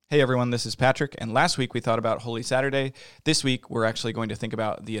Hey everyone, this is Patrick, and last week we thought about Holy Saturday. This week we're actually going to think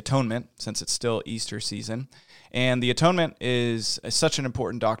about the atonement, since it's still Easter season. And the atonement is such an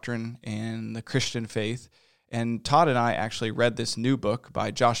important doctrine in the Christian faith. And Todd and I actually read this new book by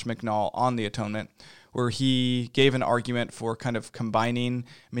Josh McNall on the atonement, where he gave an argument for kind of combining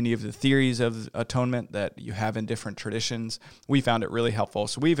many of the theories of atonement that you have in different traditions. We found it really helpful,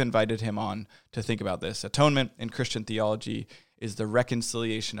 so we've invited him on to think about this. Atonement in Christian theology is the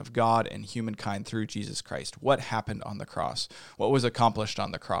reconciliation of God and humankind through Jesus Christ. What happened on the cross? What was accomplished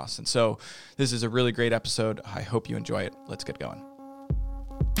on the cross? And so this is a really great episode. I hope you enjoy it. Let's get going.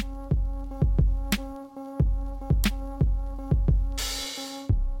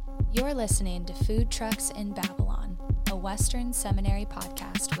 You're listening to Food Trucks in Babylon, a Western Seminary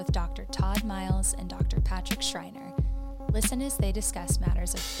podcast with Dr. Todd Miles and Dr. Patrick Schreiner. Listen as they discuss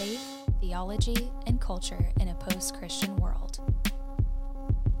matters of faith, theology, and culture in a post-Christian world.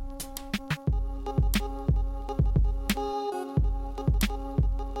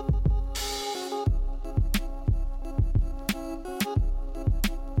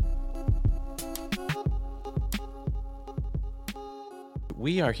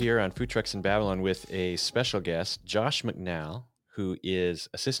 We are here on Food Trucks in Babylon with a special guest, Josh McNall, who is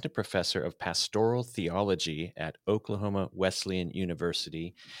Assistant Professor of Pastoral Theology at Oklahoma Wesleyan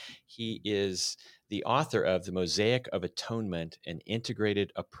University. He is the author of The Mosaic of Atonement, an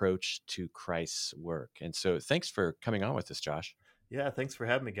integrated approach to Christ's work. And so thanks for coming on with us, Josh. Yeah, thanks for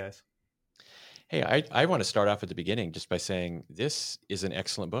having me, guys. Hey, I want to start off at the beginning just by saying this is an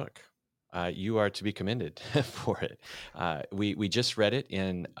excellent book. You are to be commended for it. We just read it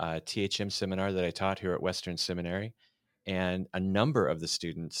in a THM seminar that I taught here at Western Seminary, and a number of the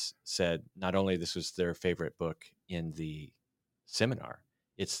students said not only this was their favorite book in the seminar,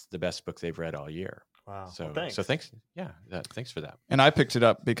 it's the best book they've read all year. Wow. So, well, thanks. So thanks. Yeah, thanks for that. And I picked it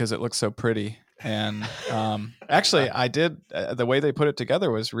up because it looks so pretty. And actually, I did. The way they put it together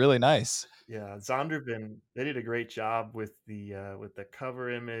was really nice. Yeah, Zondervan, they did a great job with the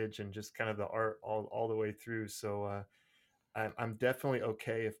cover image and just kind of the art all the way through. So I'm definitely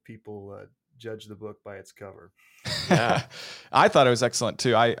okay if people judge the book by its cover. Yeah, I thought it was excellent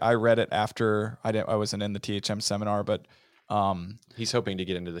too. I read it after I wasn't in the THM seminar, but he's hoping to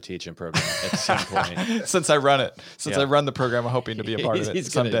get into the THM program at some point. Since I run the program, I'm hoping to be a part of it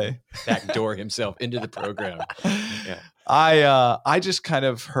someday. Backdoor himself into the program. Yeah. I just kind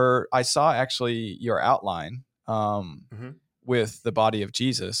of I saw actually your outline with the body of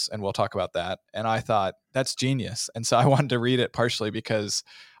Jesus, and we'll talk about that. And I thought that's genius. And so I wanted to read it partially because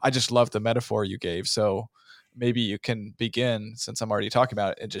I just love the metaphor you gave. So maybe you can begin, since I'm already talking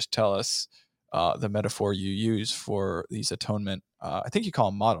about it, and just tell us the metaphor you use for these atonement. I think you call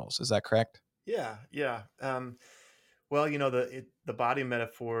them models. Is that correct? Yeah. Well, the body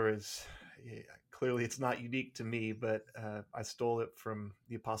metaphor is clearly it's not unique to me, but I stole it from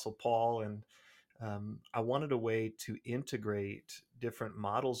the Apostle Paul, and I wanted a way to integrate different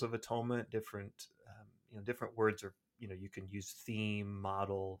models of atonement, different words, or you can use theme,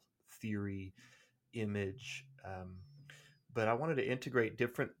 model, theory, image, but I wanted to integrate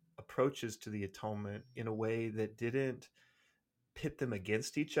different approaches to the atonement in a way that didn't pit them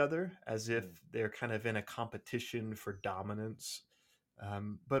against each other as if they're kind of in a competition for dominance,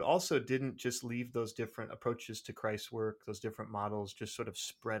 but also didn't just leave those different approaches to Christ's work, those different models just sort of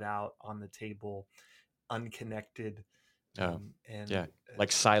spread out on the table, unconnected.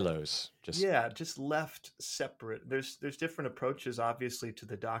 Like silos. Just left separate. There's different approaches, obviously, to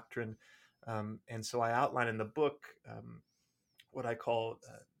the doctrine, and so I outline in the book what I call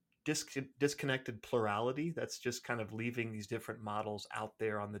disconnected plurality. That's just kind of leaving these different models out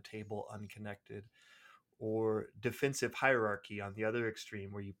there on the table unconnected, or defensive hierarchy on the other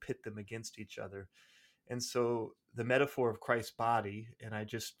extreme where you pit them against each other. And so the metaphor of Christ's body, and I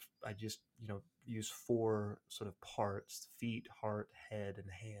just use four sort of parts: feet, heart, head,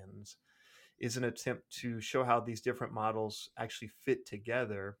 and hands, is an attempt to show how these different models actually fit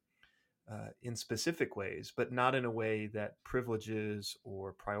together in specific ways, but not in a way that privileges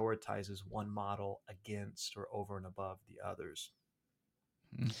or prioritizes one model against or over and above the others.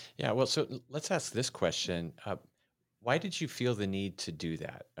 Yeah, well, so let's ask this question. Why did you feel the need to do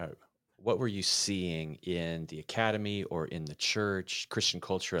that? What were you seeing in the academy or in the church, Christian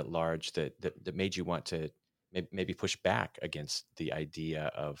culture at large, that made you want to maybe push back against the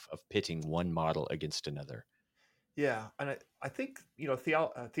idea of pitting one model against another? Yeah, and I think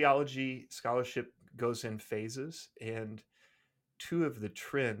theology scholarship goes in phases, and two of the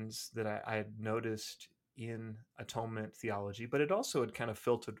trends that I had noticed in atonement theology, but it also had kind of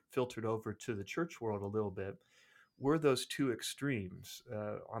filtered over to the church world a little bit, were those two extremes.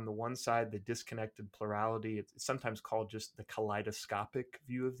 On the one side, the disconnected plurality, it's sometimes called just the kaleidoscopic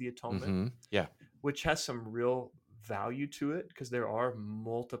view of the atonement, Mm-hmm. Yeah. which has some real value to it because there are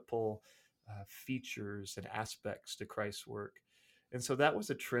multiple features and aspects to Christ's work. And so that was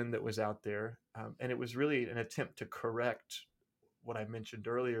a trend that was out there. And it was really an attempt to correct what I mentioned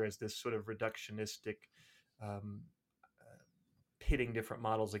earlier as this sort of reductionistic, um, pitting different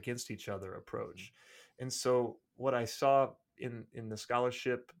models against each other approach. And so what I saw in the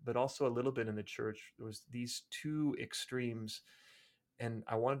scholarship, but also a little bit in the church, was these two extremes. And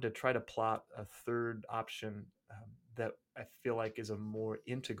I wanted to try to plot a third option that I feel like is a more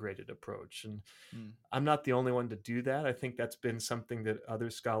integrated approach. And I'm not the only one to do that. I think that's been something that other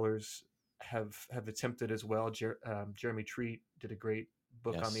scholars have attempted as well. Jeremy Treat did a great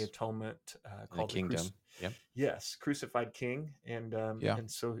book on the Yes. atonement And the called kingdom. Yep. Yes, Crucified King, Yeah.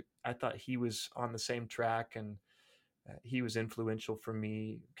 and so I thought he was on the same track, and he was influential for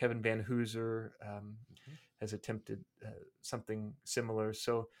me. Kevin Van Hooser has attempted something similar,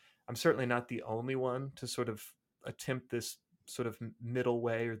 so I'm certainly not the only one to sort of attempt this sort of middle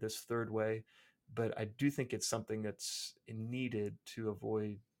way or this third way, but I do think it's something that's needed to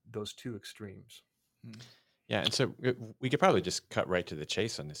avoid those two extremes. Yeah, and so we could probably just cut right to the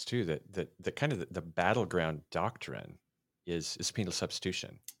chase on this too. That kind of the battleground doctrine is penal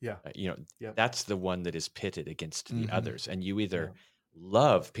substitution. Yeah, Yep. That's the one that is pitted against the Mhm. others, and you either Yeah.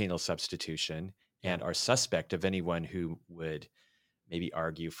 love penal substitution and are suspect of anyone who would maybe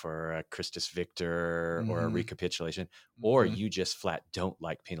argue for a Christus Victor or a Mhm. recapitulation, or Mhm. you just flat don't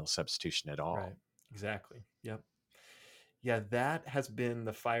like penal substitution at all. Right. Exactly. Yep. Yeah, that has been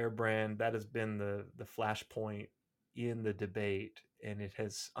the firebrand. That has been the flashpoint in the debate, and it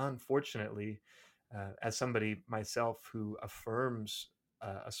has unfortunately, as somebody myself who affirms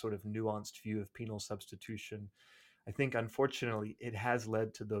a sort of nuanced view of penal substitution, I think unfortunately it has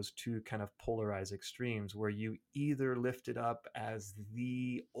led to those two kind of polarized extremes where you either lift it up as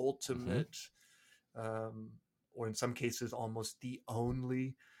the ultimate, or in some cases almost the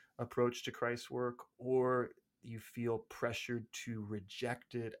only approach to Christ's work, or you feel pressured to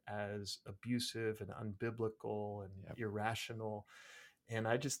reject it as abusive and unbiblical and Yep. irrational. And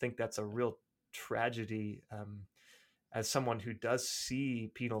I just think that's a real tragedy. As someone who does see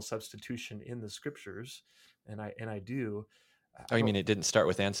penal substitution in the scriptures, and I do. Oh, you mean it didn't start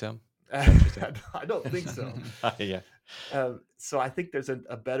with Anselm? I don't think so. Yeah. So I think there's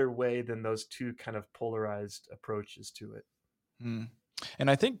a better way than those two kind of polarized approaches to it. Mm.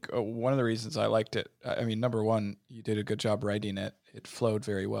 And I think one of the reasons I liked it, I mean, number one, you did a good job writing it. It flowed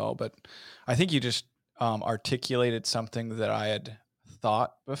very well. But I think you just articulated something that I had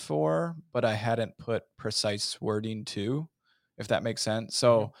thought before, but I hadn't put precise wording to, if that makes sense.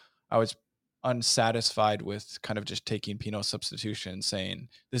 So I was unsatisfied with kind of just taking penal substitution and saying,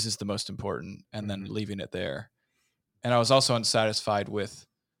 this is the most important, and then leaving it there. And I was also unsatisfied with,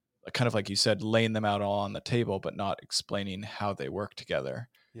 kind of like you said, laying them out all on the table, but not explaining how they work together.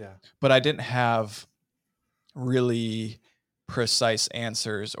 Yeah. But I didn't have really precise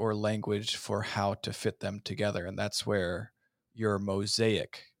answers or language for how to fit them together. And that's where your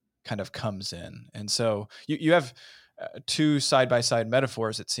mosaic kind of comes in. And so you have two side-by-side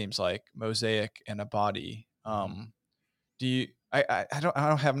metaphors, it seems like, mosaic and a body. Do you,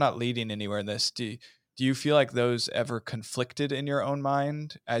 I'm not leading anywhere in this. Do you feel like those ever conflicted in your own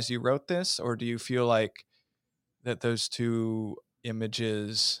mind as you wrote this? Or do you feel like that those two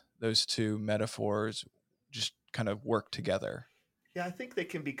images, those two metaphors just kind of work together? Yeah, I think they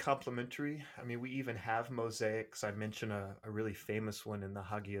can be complementary. I mean, we even have mosaics. I mentioned a really famous one in the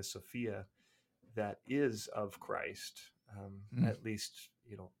Hagia Sophia that is of Christ, at least,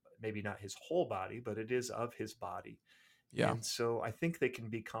 maybe not his whole body, but it is of his body. Yeah. And so I think they can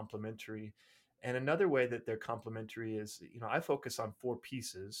be complementary. And another way that they're complementary is, I focus on four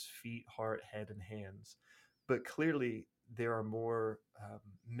pieces: feet, heart, head, and hands. But clearly, there are more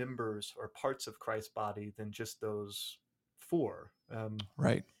members or parts of Christ's body than just those four.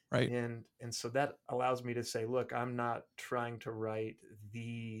 Right. And so that allows me to say, look, I'm not trying to write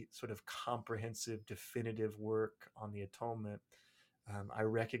the sort of comprehensive, definitive work on the atonement. I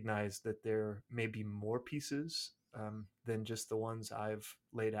recognize that there may be more pieces than just the ones I've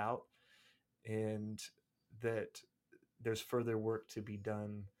laid out, and that there's further work to be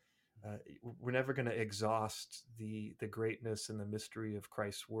done. We're never going to exhaust the greatness and the mystery of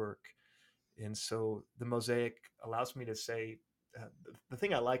Christ's work. And so the mosaic allows me to say, the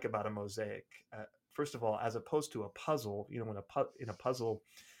thing I like about a mosaic, first of all, as opposed to a puzzle, when in a puzzle,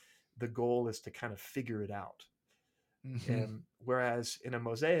 the goal is to kind of figure it out. Whereas in a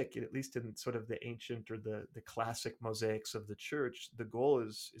mosaic, at least in sort of the ancient or the classic mosaics of the church, the goal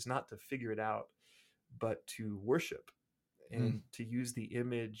is not to figure it out, but to worship and to use the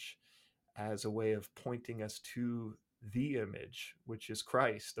image as a way of pointing us to the image, which is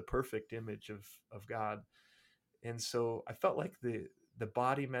Christ, the perfect image of God. And so I felt like the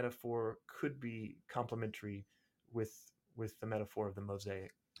body metaphor could be complementary with the metaphor of the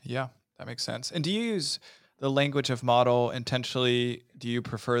mosaic. Yeah, that makes sense. And do you use the language of model intentionally? Do you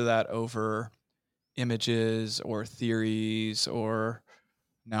prefer that over images or theories, or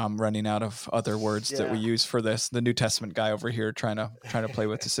now I'm running out of other words that we use for this? The New Testament guy over here trying to play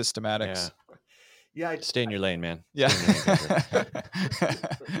with the systematics. Yeah. Stay in your lane, man. Yeah.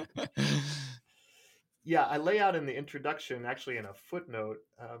 Yeah, I lay out in the introduction, actually in a footnote,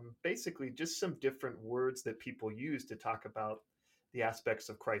 basically just some different words that people use to talk about the aspects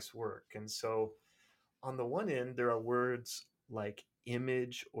of Christ's work. And so on the one end, there are words like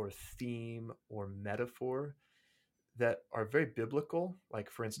image or theme or metaphor that are very biblical.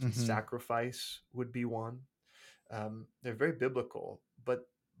 Like, for instance, sacrifice would be one. They're very biblical, but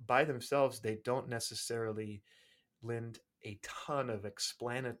by themselves, they don't necessarily lend a ton of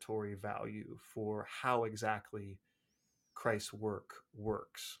explanatory value for how exactly Christ's work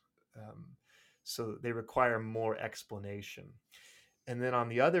works. So they require more explanation. And then on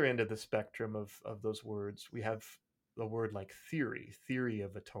the other end of the spectrum of those words, we have a word like theory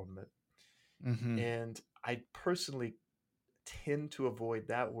of atonement. And I personally tend to avoid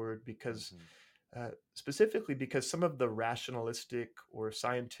that word because specifically because some of the rationalistic or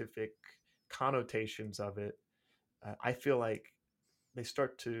scientific connotations of it, I feel like they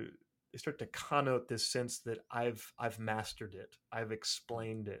start to connote this sense that I've mastered it, I've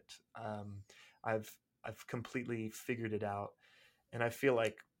explained it, I've completely figured it out. And I feel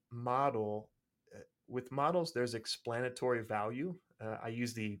like with models, there's explanatory value. I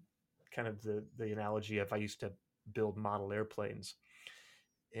use the analogy of I used to build model airplanes,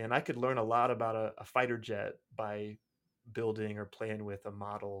 and I could learn a lot about a fighter jet by building or playing with a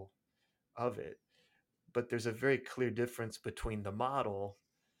model of it. But there's a very clear difference between the model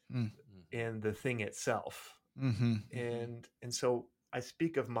and the thing itself. And so I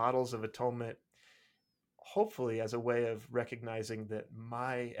speak of models of atonement hopefully as a way of recognizing that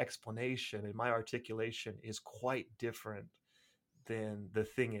my explanation and my articulation is quite different than the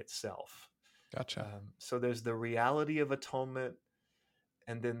thing itself. Gotcha. So there's the reality of atonement,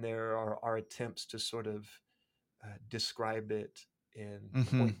 and then there are our attempts to sort of describe it and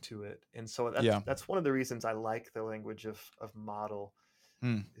point to it. And so that's one of the reasons I like the language of model.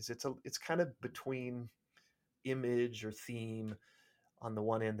 Is it's kind of between image or theme on the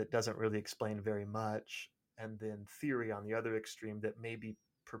one end that doesn't really explain very much, and then theory on the other extreme that maybe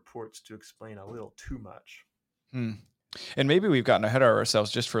purports to explain a little too much. And maybe we've gotten ahead of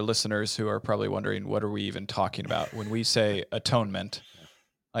ourselves, just for listeners who are probably wondering, what are we even talking about when we say atonement?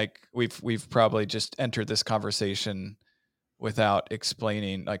 Like we've probably just entered this conversation without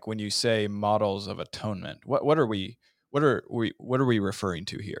explaining. Like when you say models of atonement, what are we referring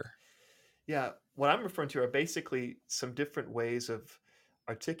to here? Yeah, what I'm referring to are basically some different ways of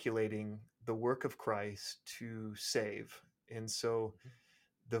articulating the work of Christ to save. And so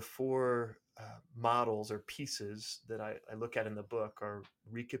the four models or pieces that I look at in the book are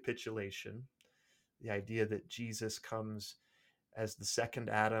recapitulation, the idea that Jesus comes as the second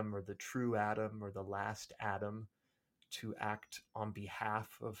Adam or the true Adam or the last Adam to act on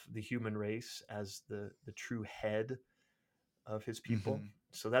behalf of the human race as the true head of his people.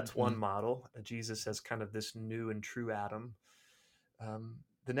 So that's one model. Jesus as kind of this new and true Adam.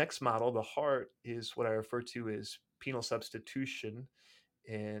 The next model, the heart, is what I refer to as penal substitution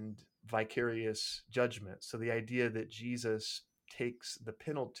and vicarious judgment. So the idea that Jesus takes the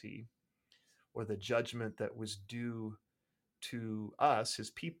penalty or the judgment that was due to us, his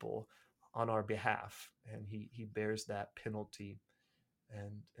people, on our behalf, and he bears that penalty.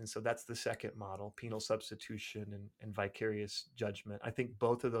 And so that's the second model, penal substitution and vicarious judgment. I think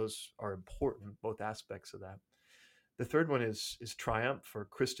both of those are important, both aspects of that. The third one is triumph, for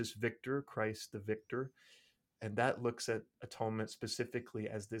Christus Victor, Christ the victor. And that looks at atonement specifically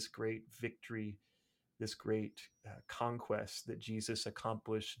as this great victory, this great conquest that Jesus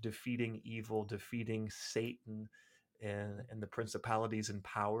accomplished, defeating evil, defeating Satan and the principalities and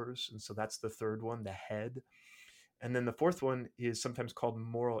powers. And so that's the third one, the head. And then the fourth one is sometimes called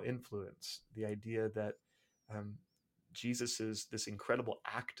moral influence, the idea that Jesus's this incredible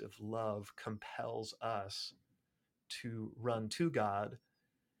act of love compels us to run to God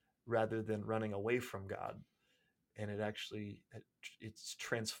rather than running away from God. And it's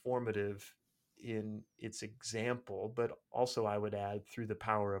transformative in its example, but also I would add through the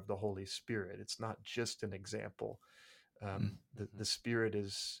power of the Holy Spirit. It's not just an example. The Spirit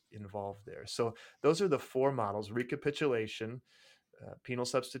is involved there. So those are the four models: recapitulation, penal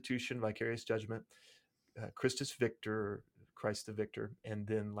substitution, vicarious judgment, Christus Victor, Christ the Victor, and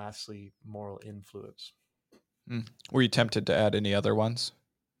then lastly, moral influence. Were you tempted to add any other ones?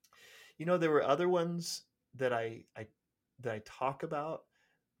 There were other ones that I talk about,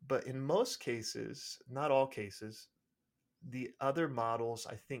 but in most cases, not all cases, the other models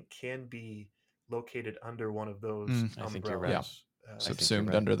I think can be located under one of those umbrellas. I think you're right.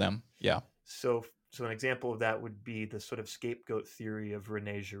 Subsumed under them. Yeah. So an example of that would be the sort of scapegoat theory of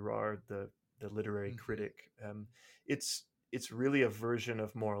René Girard, the literary critic. It's really a version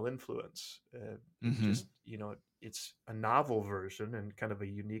of moral influence. Just it's a novel version and kind of a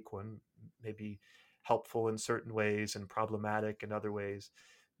unique one, maybe helpful in certain ways and problematic in other ways,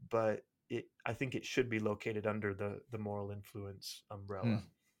 but I think it should be located under the moral influence umbrella.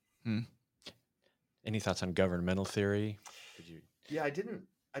 Any thoughts on governmental theory? Yeah, I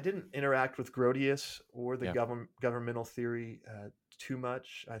didn't interact with Grotius or the governmental theory too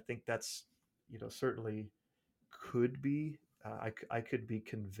much. I think that's certainly could be. I could be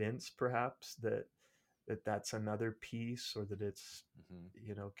convinced perhaps that that's another piece, or that it's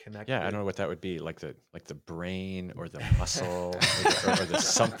connected. Yeah, I don't know what that would be, like the brain or the muscle or the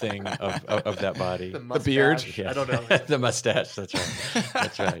something of that body. The beard. Yeah. I don't know. The mustache. That's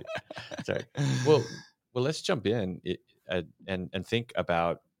right. That's right. Well, let's jump in and think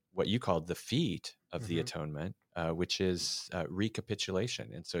about what you called the feat of the atonement, which is recapitulation.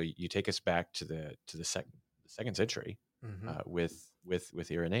 And so you take us back to the second century with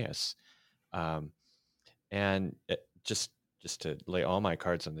Irenaeus. And just to lay all my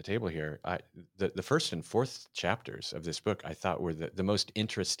cards on the table here, the first and fourth chapters of this book I thought were the most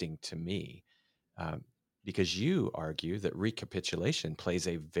interesting to me, because you argue that recapitulation plays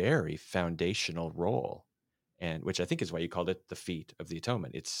a very foundational role, and which I think is why you called it the feat of the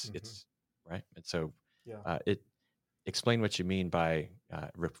atonement. It's right, and so explain what you mean by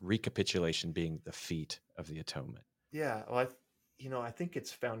recapitulation being the feat of the atonement. Yeah, well, I think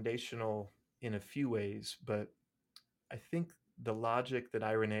it's foundational in a few ways, but I think the logic that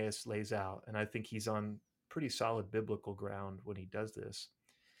Irenaeus lays out, and I think he's on pretty solid biblical ground when he does this,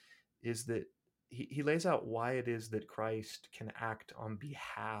 is that he lays out why it is that Christ can act on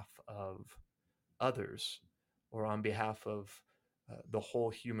behalf of others or on behalf of the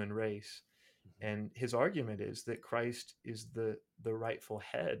whole human race. And his argument is that Christ is the rightful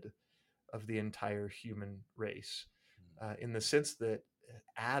head of the entire human race, in the sense that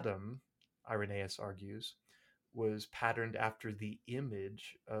Adam, Irenaeus argues, was patterned after the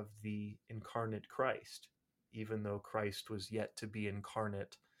image of the incarnate Christ, even though Christ was yet to be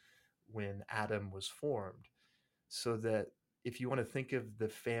incarnate when Adam was formed. So that if you want to think of the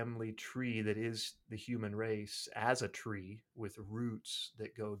family tree that is the human race as a tree with roots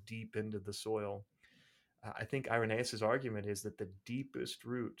that go deep into the soil, I think Irenaeus' argument is that the deepest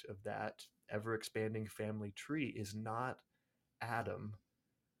root of that ever-expanding family tree is not Adam,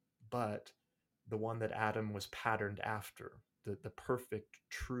 but the one that Adam was patterned after, the perfect,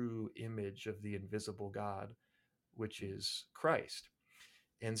 true image of the invisible God, which is Christ.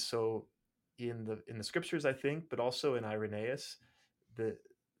 And so in the scriptures, I think, but also in Irenaeus, the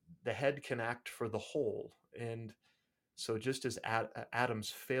head can act for the whole. And so just as Adam's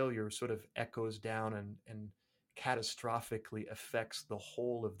failure sort of echoes down and catastrophically affects the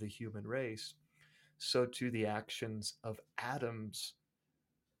whole of the human race, so too the actions of Adam's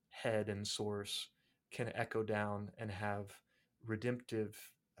head and source can echo down and have redemptive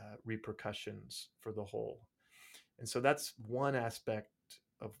repercussions for the whole. And so that's one aspect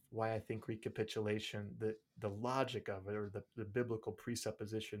of why I think recapitulation, the logic of it, or the biblical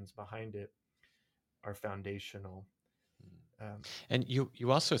presuppositions behind it, are foundational. And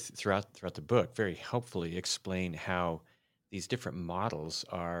you also throughout the book very helpfully explain how these different models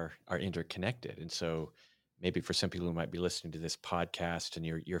are interconnected. And so maybe for some people who might be listening to this podcast and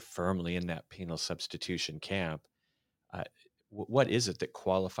you're firmly in that penal substitution camp, what is it that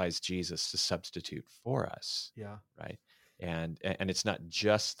qualifies Jesus to substitute for us? Yeah. Right. And it's not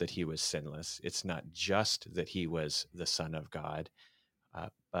just that he was sinless. It's not just that he was the Son of God,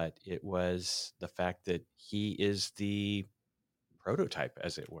 but it was the fact that he is the prototype,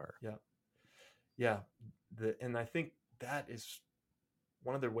 as it were. Yeah. And I think that is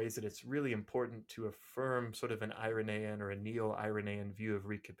one of the ways that it's really important to affirm sort of an Irenaean or a neo-Irenaean view of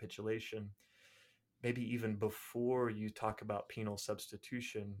recapitulation, maybe even before you talk about penal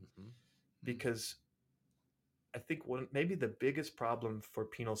substitution, because I think maybe the biggest problem for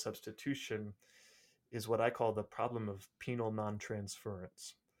penal substitution is what I call the problem of penal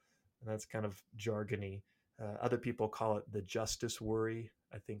non-transference. And that's kind of jargony. Other people call it the justice worry.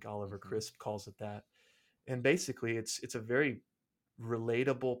 I think Oliver Crisp calls it that. And basically, it's a very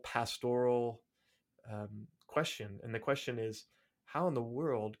relatable pastoral question. And the question is, how in the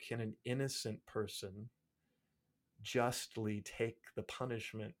world can an innocent person justly take the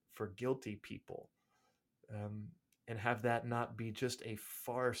punishment for guilty people, and have that not be just a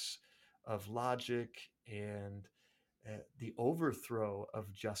farce of logic and the overthrow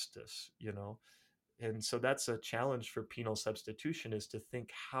of justice, you know? And so that's a challenge for penal substitution, is to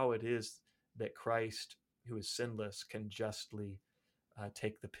think how it is that Christ, who is sinless, can justly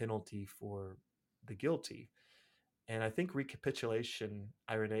take the penalty for the guilty. And I think recapitulation,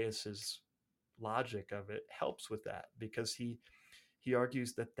 Irenaeus's logic of it, helps with that, because he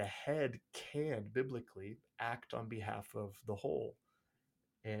argues that the head can biblically act on behalf of the whole.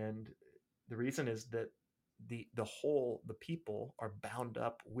 And the reason is that the whole, the people, are bound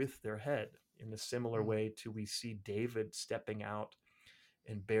up with their head in a similar way to we see David stepping out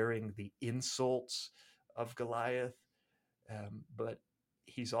and bearing the insults of Goliath. But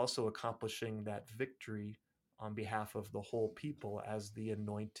he's also accomplishing that victory on behalf of the whole people as the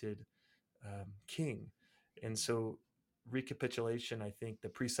anointed king. And so recapitulation, I think the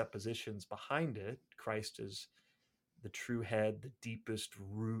presuppositions behind it, Christ is the true head, the deepest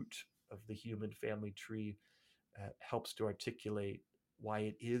root of the human family tree, helps to articulate why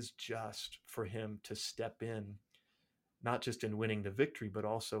it is just for him to step in, not just in winning the victory, but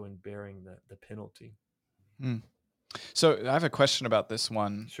also in bearing the penalty. So I have a question about this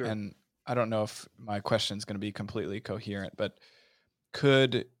one. Sure. And I don't know if my question is going to be completely coherent, but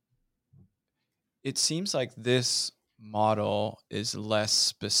it seems like this model is less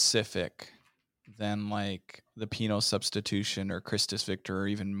specific than like the penal substitution or Christus Victor or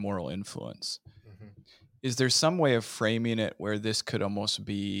even moral influence. Is there some way of framing it where this could almost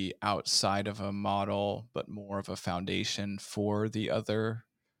be outside of a model, but more of a foundation for the other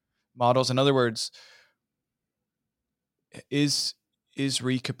models? In other words, is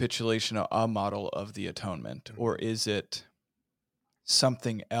recapitulation a model of the atonement, or is it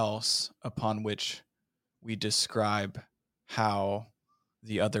something else upon which we describe how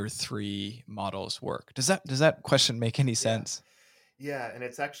the other three models work? Does that question make any sense? Yeah, and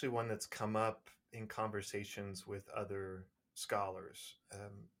it's actually one that's come up in conversations with other scholars.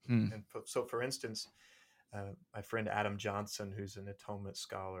 And so, for instance, my friend Adam Johnson, who's an atonement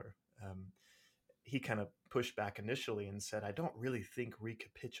scholar, he kind of pushed back initially and said, I don't really think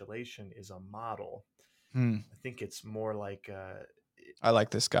recapitulation is a model. I think it's more like I like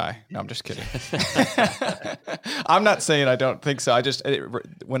this guy. No, I'm just kidding. I'm not saying I don't think so.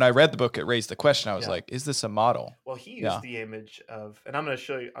 When I read the book, it raised the question. I was like, is this a model? Well, he used the image of, and I'm going to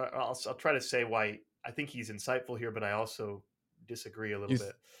show you, I'll try to say why I think he's insightful here, but I also disagree a little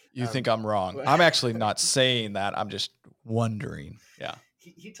bit. You think I'm wrong? I'm actually not saying that. I'm just wondering. Yeah.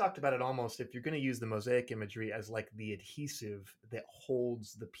 He talked about it almost, if you're going to use the mosaic imagery, as like the adhesive that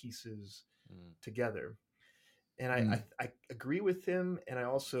holds the pieces together. And I agree with him, and I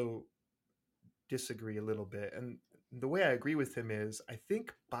also disagree a little bit. And the way I agree with him is, I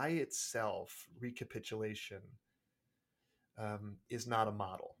think by itself, recapitulation is not a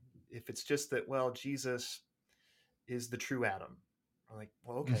model. If it's just that, well, Jesus is the true Adam, I'm like,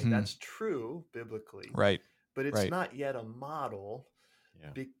 well, okay, that's true biblically, right? But it's not yet a model.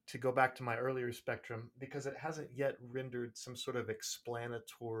 To go back to my earlier spectrum, because it hasn't yet rendered some sort of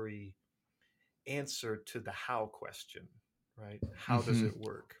explanatory answer to the how question, right? How does it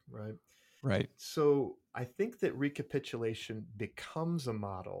work, right? Right. So I think that recapitulation becomes a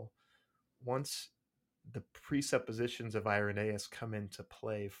model once the presuppositions of Irenaeus come into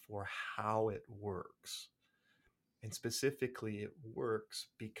play for how it works. And specifically, it works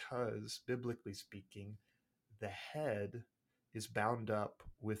because, biblically speaking, the head is bound up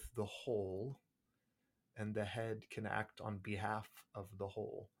with the whole, and the head can act on behalf of the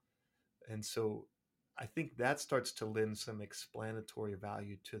whole. And so I think that starts to lend some explanatory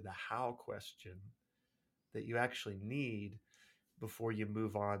value to the how question that you actually need before you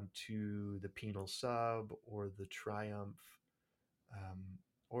move on to the penal sub or the triumph,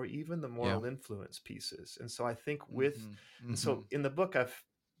 or even the moral influence pieces. And so I think so in the book,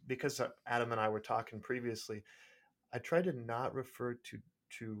 because Adam and I were talking previously, I try to not refer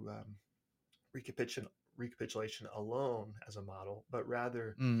to recapitulation alone as a model, but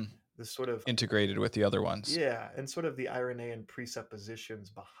rather the sort of integrated with the other ones. Yeah, and sort of the Irenaean presuppositions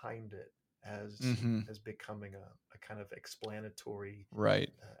behind it as becoming a kind of explanatory right.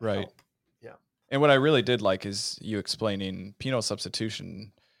 help. Yeah. And what I really did like is you explaining penal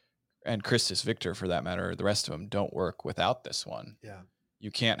substitution and Christus Victor, for that matter, the rest of them don't work without this one. Yeah.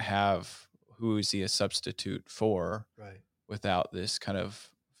 You can't have who is he a substitute for Right. without this kind of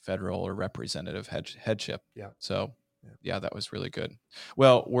federal or representative headship. Yeah. So, yeah, that was really good.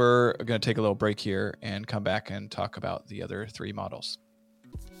 Well, we're going to take a little break here and come back and talk about the other three models.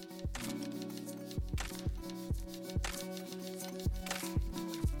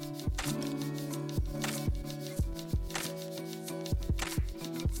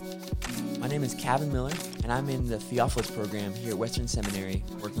 My name is Kevin Miller, and I'm in the Theophilus program here at Western Seminary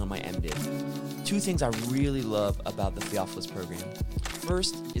working on my MDiv. Two things I really love about the Theophilus program.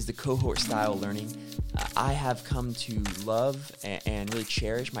 First is the cohort-style learning. I have come to love and really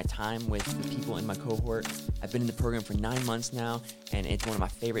cherish my time with the people in my cohort. I've been in the program for 9 months now, and it's one of my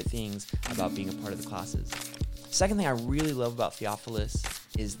favorite things about being a part of the classes. Second thing I really love about Theophilus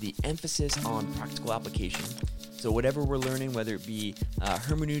is the emphasis on practical application. So whatever we're learning, whether it be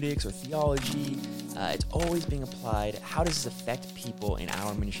hermeneutics or theology, it's always being applied. How does this affect people in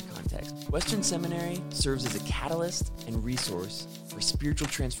our ministry context? Western Seminary serves as a catalyst and resource for spiritual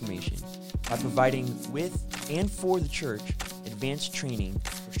transformation by providing with and for the church advanced training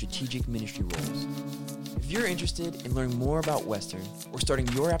for strategic ministry roles. If you're interested in learning more about Western or starting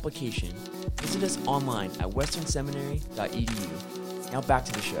your application, visit us online at westernseminary.edu. Now back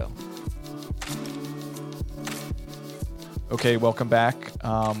to the show. Okay, welcome back.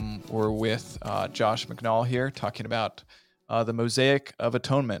 We're with Josh McNall here talking about the Mosaic of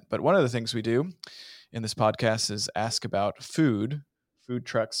Atonement. But one of the things we do in this podcast is ask about food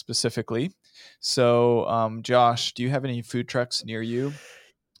trucks specifically. So, Josh, do you have any food trucks near you?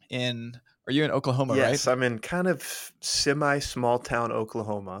 Are you in Oklahoma, right? Yes, I'm in kind of semi-small town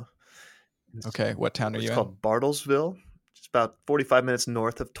Oklahoma. Okay, what town are you in? It's called Bartlesville. It's about 45 minutes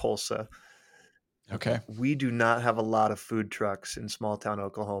north of Tulsa. Okay. We do not have a lot of food trucks in small town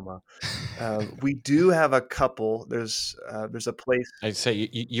Oklahoma. We do have a couple. There's a place. I'd say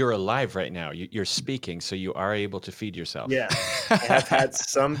you're alive right now. You're speaking, so you are able to feed yourself. Yeah, I have had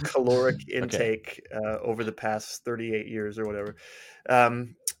some caloric intake over the past 38 years or whatever.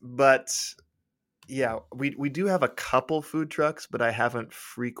 But yeah, we do have a couple food trucks, but I haven't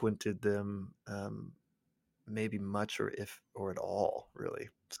frequented them maybe much or at all, really.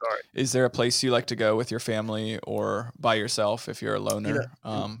 Sorry. Is there a place you like to go with your family or by yourself if you're a loner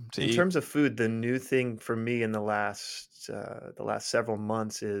to in eat? terms of food, the new thing for me in the last several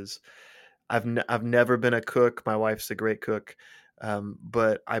months is I've never been a cook. My wife's a great cook,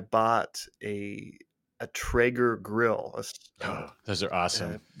 but I bought a Traeger grill. Those are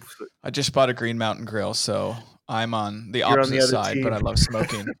awesome. I just bought a Green Mountain grill, so I'm on the You're on the opposite other side, team. but I love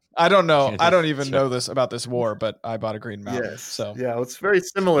smoking. I don't know. I don't even know this about this war, but I bought a Green Mountain. Yes. So Yeah, well, it's very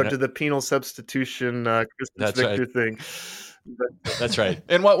similar to the penal substitution Christus That's Victor thing. But, That's right.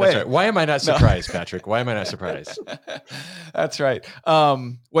 In what way? That's right. Why am I not surprised, Patrick? Why am I not surprised? That's right.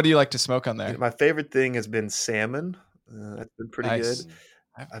 What do you like to smoke on there? my favorite thing has been salmon. That's been pretty Nice. good.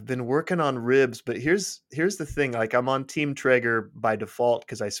 I've been working on ribs, but here's the thing. Like, I'm on Team Traeger by default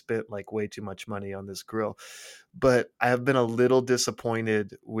because I spent like way too much money on this grill. But I have been a little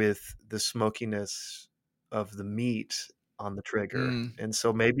disappointed with the smokiness of the meat on the Traeger. And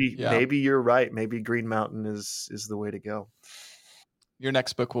so maybe you're right. Maybe Green Mountain is the way to go. Your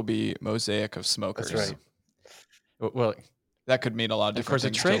next book will be Mosaic of Smokers. That's right. Well, that could mean a lot of of different course, a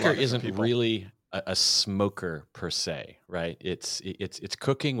things. to a lot Traeger of different isn't people. really a smoker per se, right? It's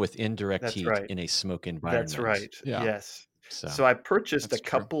cooking with indirect That's heat right. in a smoke environment. That's right. Yeah. Yes. So, So I purchased That's a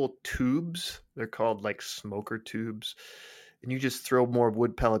true. couple tubes. They're called like smoker tubes, and you just throw more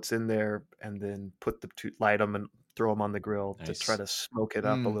wood pellets in there, and then light them and throw them on the grill to try to smoke it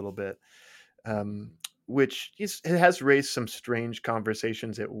up a little bit. Which it has raised some strange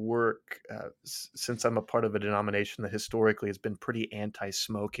conversations at work since I'm a part of a denomination that historically has been pretty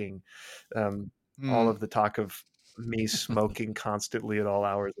anti-smoking. All of the talk of me smoking constantly at all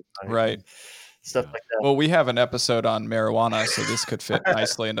hours of night, Right. and stuff like that. Well, we have an episode on marijuana, so this could fit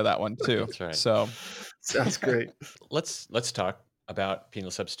nicely into that one too. That's right. So Sounds great. let's talk about penal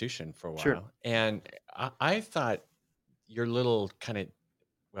substitution for a while. Sure. And I thought your little kind of,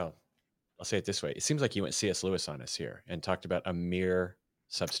 well, I'll say it this way. It seems like you went C.S. Lewis on us here and talked about a mere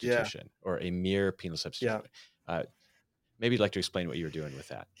substitution or a mere penal substitution. Maybe you'd like to explain what you were doing with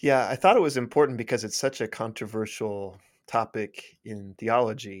that. Yeah, I thought it was important because it's such a controversial topic in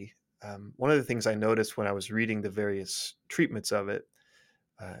theology. One of the things I noticed when I was reading the various treatments of it,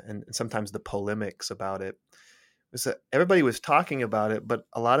 and sometimes the polemics about it, was that everybody was talking about it, but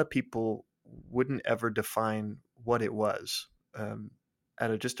a lot of people wouldn't ever define what it was.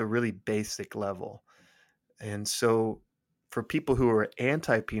 just a really basic level. And so for people who are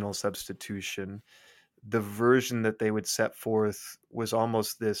anti-penal substitution, the version that they would set forth was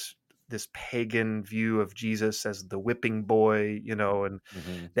almost this pagan view of Jesus as the whipping boy, and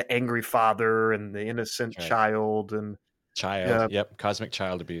the angry father and the innocent child and cosmic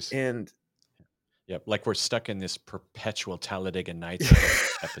child abuse. And like we're stuck in this perpetual Talladega Nights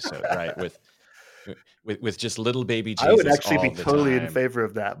episode, right? With just little baby Jesus. I would actually all be the totally time. in favor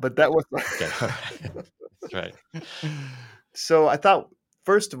of that, but that was Okay. That's right. So I thought,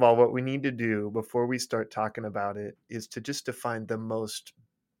 first of all, what we need to do before we start talking about it is to just define the most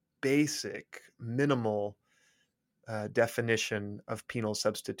basic, minimal definition of penal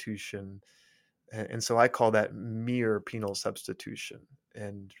substitution. And so I call that mere penal substitution.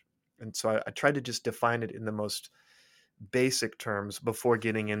 And so I tried to just define it in the most basic terms before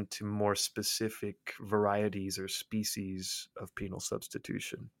getting into more specific varieties or species of penal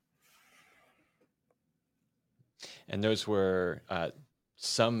substitution. And those were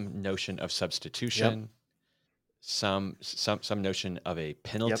some notion of substitution, some notion of a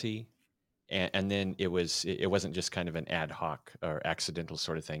penalty, and then it wasn't just kind of an ad hoc or accidental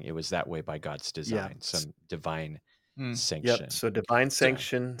sort of thing. It was that way by God's design, some divine sanction. So divine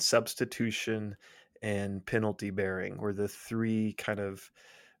sanction, substitution, and penalty bearing were the three kind of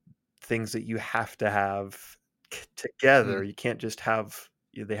things that you have to have together. You can't just have,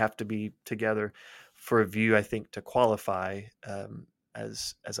 they have to be together for a view, I think, to qualify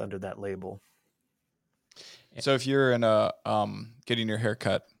as under that label. So if you're in getting your hair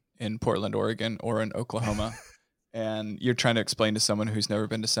cut in Portland, Oregon, or in Oklahoma, and you're trying to explain to someone who's never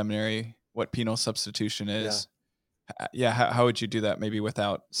been to seminary what penal substitution is, how would you do that? Maybe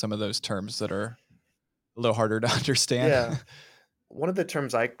without some of those terms that are a little harder to understand. Yeah. One of the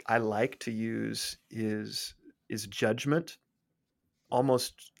terms I like to use is judgment.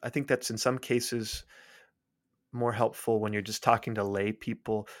 Almost, I think that's in some cases more helpful when you're just talking to lay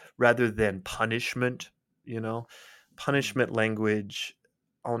people rather than punishment. Punishment language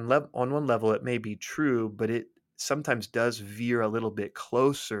on one level, it may be true, but it sometimes does veer a little bit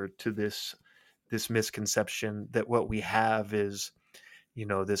closer to this misconception that what we have is,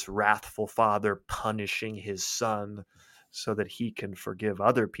 this wrathful father punishing his son so that he can forgive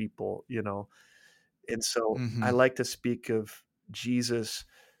other people, And so I like to speak of Jesus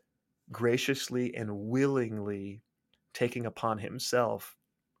graciously and willingly taking upon himself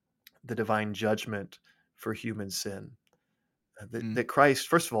the divine judgment for human sin. That Christ,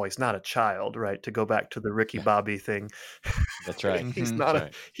 first of all, he's not a child, right? To go back to the Ricky Bobby thing. That's right. He's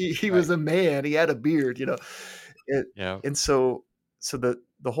not he was a man. He had a beard, And so the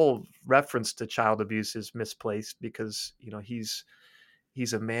whole reference to child abuse is misplaced because,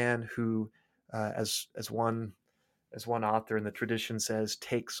 he's a man who, as one author in the tradition says,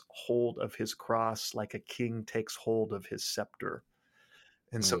 takes hold of his cross like a king takes hold of his scepter.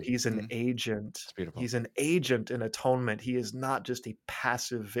 And so he's an agent. He's an agent in atonement. He is not just a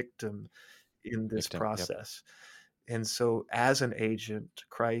passive victim in this process. And so as an agent,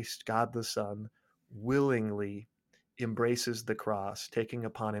 Christ, God the Son, willingly embraces the cross, taking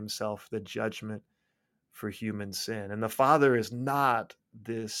upon himself the judgment for human sin. And the Father is not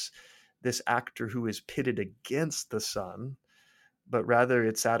this actor who is pitted against the Son, but rather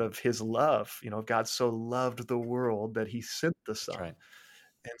it's out of his love. God so loved the world that he sent the Son. Right.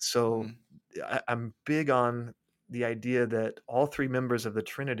 And so I'm big on the idea that all three members of the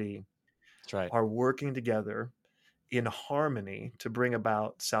Trinity are working together in harmony to bring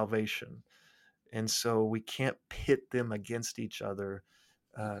about salvation. And so we can't pit them against each other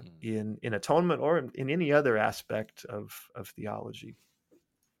in atonement or in any other aspect of theology.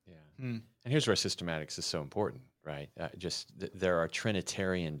 Yeah. And here's where systematics is so important, right? There are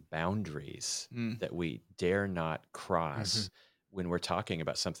Trinitarian boundaries that we dare not cross when we're talking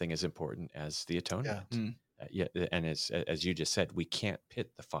about something as important as the atonement. And as you just said, we can't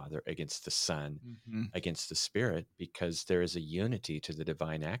pit the Father against the Son, against the Spirit, because there is a unity to the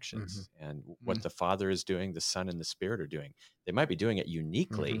divine actions. And what the Father is doing, the Son and the Spirit are doing. They might be doing it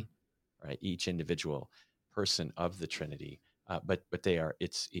uniquely, right? Each individual person of the Trinity, but they are.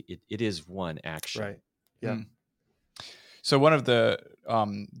 It is one action. Right. Yeah. So one of the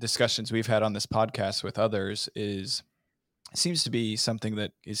discussions we've had on this podcast with others seems to be something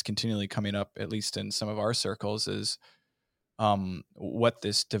that is continually coming up, at least in some of our circles, is what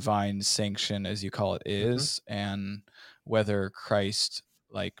this divine sanction, as you call it, is, and whether Christ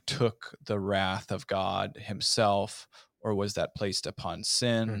took the wrath of God himself, or was that placed upon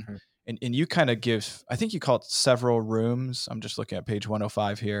sin? And you kind of give, I think you call it several rooms. I'm just looking at page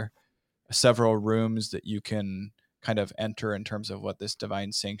 105 here, several rooms that you can kind of enter in terms of what this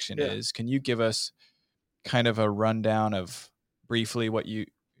divine sanction Yeah. is. Can you give us kind of a rundown of briefly what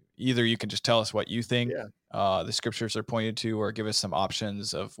either you can just tell us what you think Yeah. the scriptures are pointed to, or give us some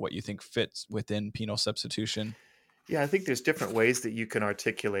options of what you think fits within penal substitution? Yeah, I think there's different ways that you can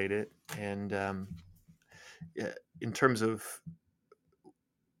articulate it, and in terms of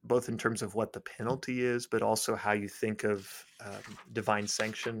both in terms of what the penalty is, but also how you think of divine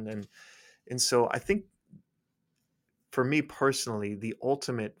sanction, and so I think for me personally, the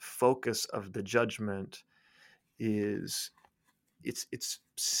ultimate focus of the judgment is it's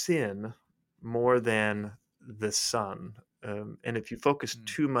sin more than the Son, and if you focus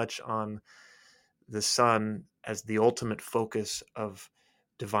too much on the Son as the ultimate focus of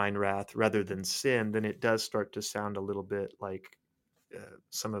divine wrath rather than sin, then it does start to sound a little bit like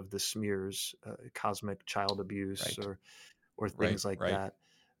some of the smears, cosmic child abuse, Right. or things like Right. that.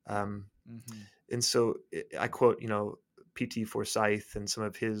 And so I quote, P.T. Forsyth and some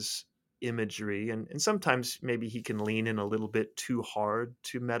of his imagery, and sometimes maybe he can lean in a little bit too hard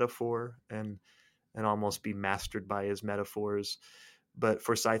to metaphor and almost be mastered by his metaphors. But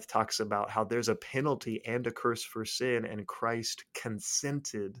Forsyth talks about how there's a penalty and a curse for sin, and Christ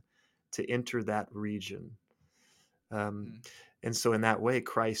consented to enter that region. And so in that way,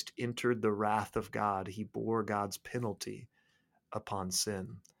 Christ entered the wrath of God. He bore God's penalty upon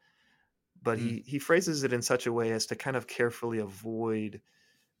sin. But he phrases it in such a way as to kind of carefully avoid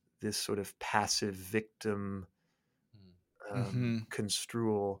this sort of passive victim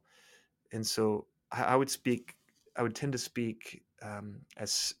construal. And so I would tend to speak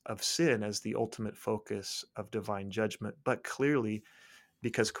as of sin as the ultimate focus of divine judgment, but clearly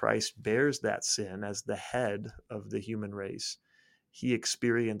because Christ bears that sin as the head of the human race, he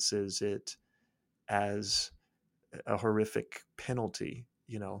experiences it as a horrific penalty,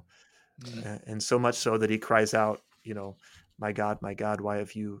 and so much so that he cries out, my God, why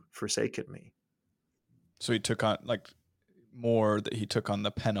have you forsaken me? So he took on he took on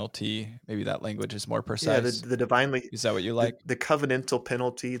the penalty. Maybe that language is more precise. Yeah, the divinely, is that what you like? The covenantal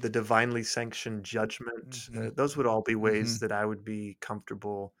penalty, the divinely sanctioned judgment, those would all be ways that I would be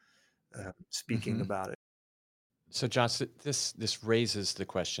comfortable speaking about it. So, Josh, this raises the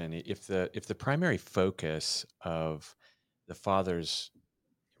question: if the primary focus of the Father's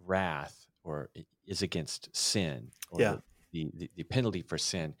wrath is against sin, or the penalty for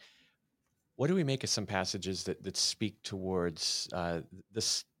sin, what do we make of some passages that speak towards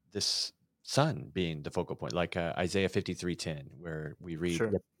this Son being the focal point, like Isaiah 53:10, where we read,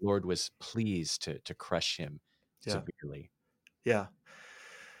 Sure. "The Lord was pleased to crush him severely." Yeah.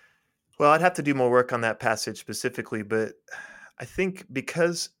 Well, I'd have to do more work on that passage specifically, but I think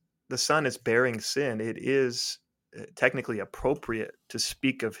because the Son is bearing sin, it is technically appropriate to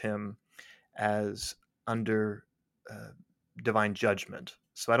speak of him as under divine judgment.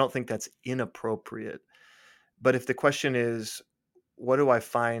 So I don't think that's inappropriate. But if the question is, what do I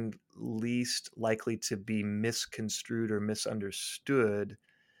find least likely to be misconstrued or misunderstood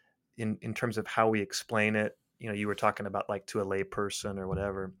in terms of how we explain it? You were talking about like to a lay person or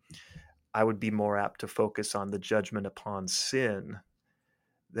whatever. I would be more apt to focus on the judgment upon sin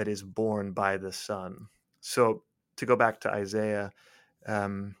that is borne by the Son. So to go back to Isaiah,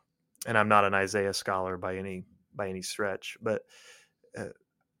 and I'm not an Isaiah scholar by any stretch, but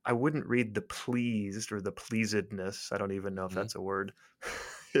I wouldn't read the pleased or the pleasedness. I don't even know if that's a word.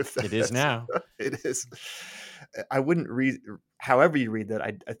 It is now. It is. I wouldn't read, however you read that.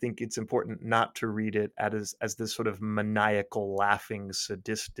 I think it's important not to read it as this sort of maniacal, laughing,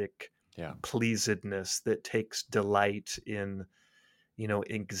 sadistic pleasedness that takes delight in,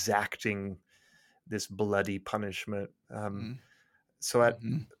 exacting this bloody punishment. So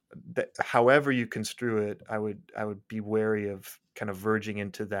however you construe it, I would be wary of kind of verging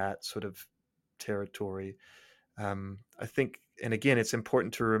into that sort of territory. I think, and again, it's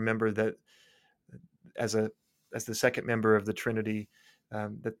important to remember that as the second member of the Trinity,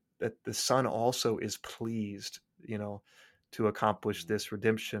 that the Son also is pleased, to accomplish this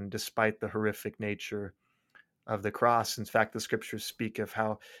redemption despite the horrific nature of the cross. In fact, the scriptures speak of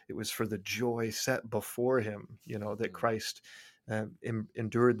how it was for the joy set before him, that Christ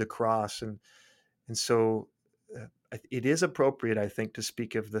endured the cross, and so it is appropriate, I think, to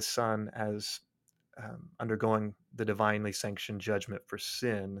speak of the Son as undergoing the divinely sanctioned judgment for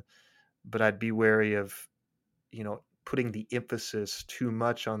sin. But I'd be wary of, putting the emphasis too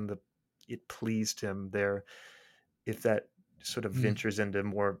much on it pleased him there, if that sort of ventures into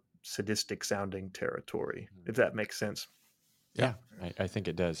more sadistic sounding territory, if that makes sense. Yeah, I think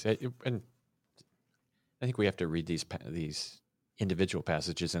it does. And I think we have to read these individual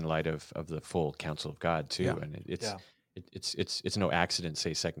passages in light of the full counsel of God too. Yeah. And Yeah. it's no accident,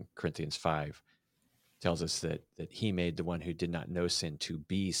 say 2 Corinthians 5 tells us that he made the one who did not know sin to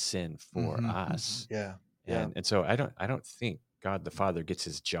be sin for Mhm, us. Yeah. Yeah. And so I don't think God the Father gets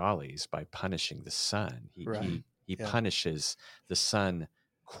his jollies by punishing the Son. Right. He Yeah. punishes the Son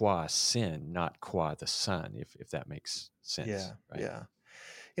qua sin, not qua the Son, if that makes sense. Yeah. Right? Yeah.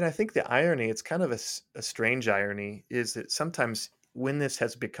 I think the irony, it's kind of a strange irony, is that sometimes when this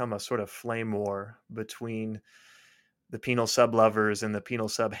has become a sort of flame war between the penal sub lovers and the penal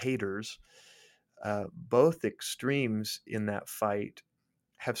sub haters, both extremes in that fight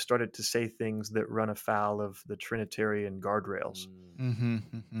have started to say things that run afoul of the Trinitarian guardrails.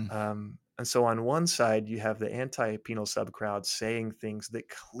 And so on one side, you have the anti-penal sub crowd saying things that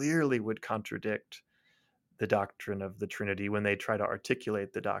clearly would contradict the doctrine of the Trinity when they try to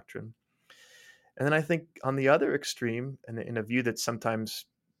articulate the doctrine. And then I think on the other extreme, and in a view that's sometimes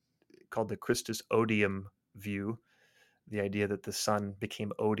called the Christus odium view, the idea that the Son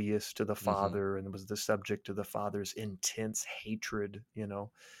became odious to the Father and was the subject of the Father's intense hatred,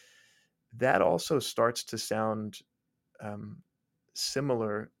 that also starts to sound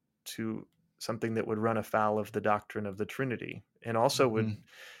similar to something that would run afoul of the doctrine of the Trinity, and also would,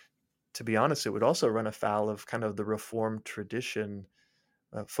 to be honest, it would also run afoul of kind of the Reformed tradition,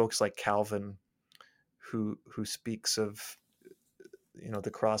 folks like Calvin, who speaks of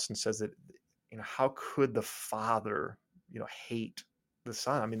the cross and says that how could the Father hate the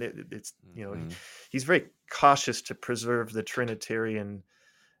Son? I mean, it's he's very cautious to preserve the Trinitarian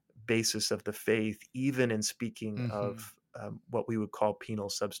basis of the faith, even in speaking of what we would call penal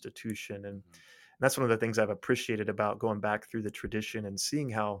substitution. And that's one of the things I've appreciated about going back through the tradition and seeing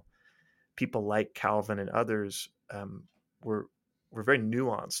how people like Calvin and others were very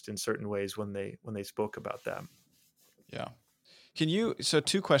nuanced in certain ways when they spoke about that. Yeah. So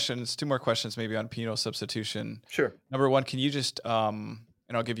two more questions maybe on penal substitution. Sure. Number one, can you just, and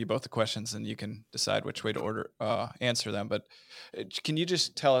I'll give you both the questions and you can decide which way to answer them. But can you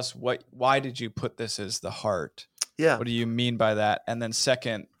just tell us why did you put this as the heart? Yeah. What do you mean by that? And then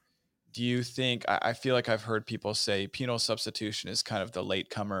second, do you think, I feel like I've heard people say penal substitution is kind of the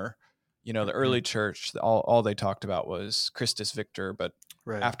latecomer. The early church, all they talked about was Christus Victor, but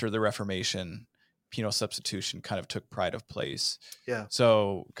after the Reformation, penal substitution kind of took pride of place. Yeah.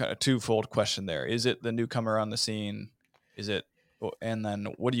 So kind of twofold question there. Is it the newcomer on the scene? And then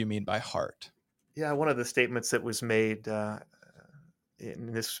what do you mean by heart? Yeah. One of the statements that was made, and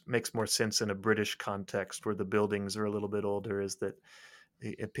this makes more sense in a British context where the buildings are a little bit older, is that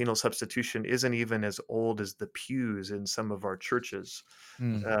penal substitution isn't even as old as the pews in some of our churches,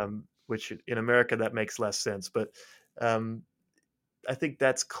 which in America that makes less sense. But I think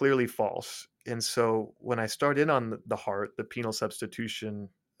that's clearly false. And so when I start in on the heart, the penal substitution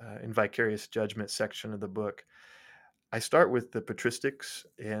and vicarious judgment section of the book, I start with the patristics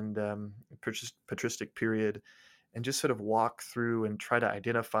and patristic period and just sort of walk through and try to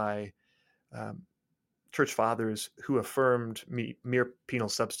identify church fathers who affirmed mere penal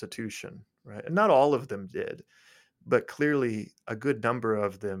substitution, right? And not all of them did, but clearly a good number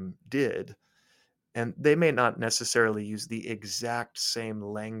of them did. And they may not necessarily use the exact same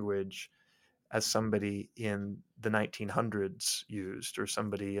language as somebody in the 1900s used or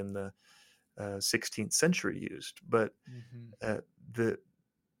somebody in the 16th century used. But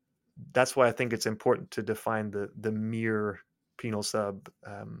that's why I think it's important to define the mere penal sub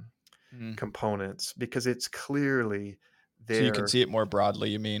components, because it's clearly there. So you can see it more broadly,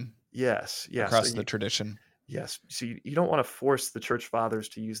 you mean? Yes. Across the tradition. Yes. So you don't want to force the church fathers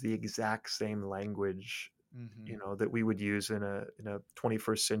to use the exact same language, that we would use in a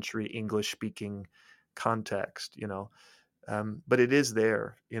 21st century English speaking context, but it is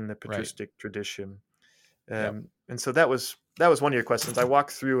there in the patristic tradition. And so that was one of your questions. I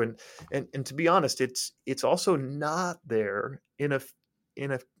walked through and to be honest, it's also not there in a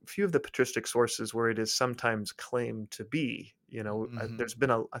few of the patristic sources where it is sometimes claimed to be.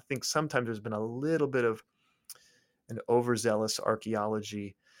 I think sometimes there's been a little bit of an overzealous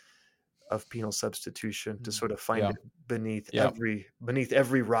archaeology of penal substitution to sort of find it beneath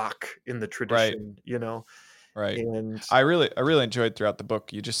every rock in the tradition, Right. And I really enjoyed throughout the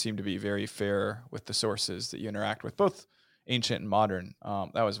book. You just seem to be very fair with the sources that you interact with, both ancient and modern.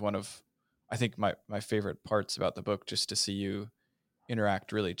 That was one of, I think, my favorite parts about the book, just to see you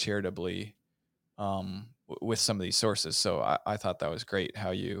interact really charitably with some of these sources. So I thought that was great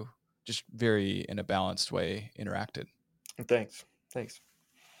how you just very in a balanced way interacted. Thanks.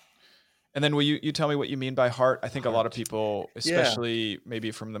 And then will you tell me what you mean by heart? I think a lot of people, especially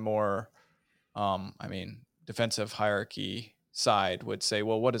maybe from the more, defensive hierarchy side would say,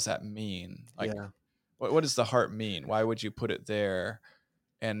 well, what does that mean? Like, Yeah. what does the heart mean? Why would you put it there?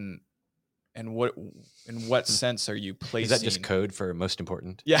 And what, in what sense are you placing? Is that just code for most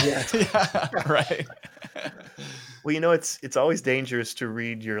important? Yeah. Yeah. Yeah. Right. Well, it's always dangerous to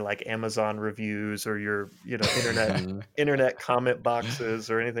read your like Amazon reviews or your, internet comment boxes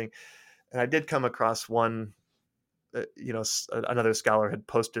or anything. And I did come across one, another scholar had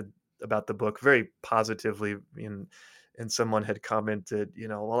posted about the book very positively, and someone had commented,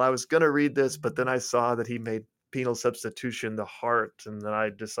 well, I was going to read this, but then I saw that he made penal substitution the heart, and then I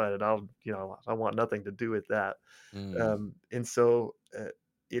decided I want nothing to do with that. And so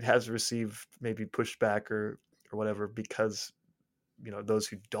it has received maybe pushback or whatever, because those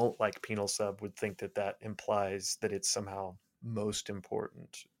who don't like penal sub would think that implies that it's somehow most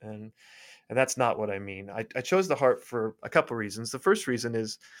important, and that's not what I mean. I chose the heart for a couple reasons. The first reason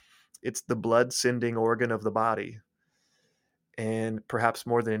is it's the blood sending organ of the body, and perhaps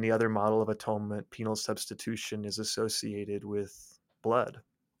more than any other model of atonement, penal substitution is associated with blood,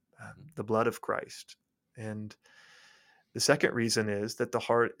 the blood of Christ. And the second reason is that the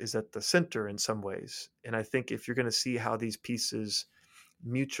heart is at the center in some ways. And I think if you're going to see how these pieces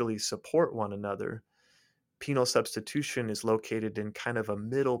mutually support one another, penal substitution is located in kind of a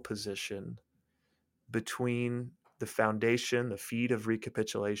middle position between the foundation, the feet of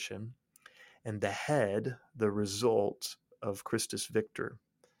recapitulation, and the head, the result of Christus Victor.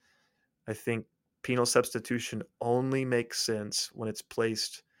 I think penal substitution only makes sense when it's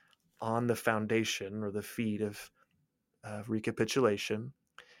placed on the foundation or the feet of recapitulation.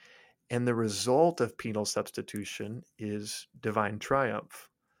 And the result of penal substitution is divine triumph.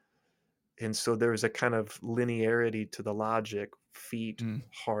 And so there's a kind of linearity to the logic: feet,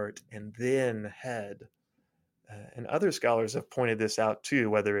 heart, and then head. And other scholars have pointed this out too,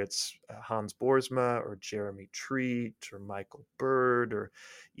 whether it's Hans Boersma or Jeremy Treat or Michael Bird, or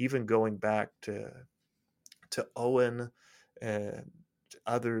even going back to Owen and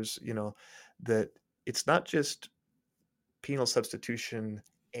others, that it's not just penal substitution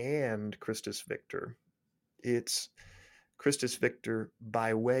and Christus Victor. It's Christus Victor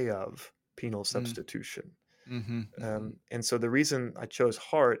by way of penal substitution. And so the reason I chose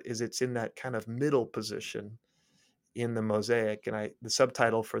heart is it's in that kind of middle position in the mosaic. And the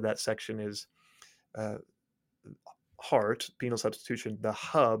subtitle for that section is heart, penal substitution, the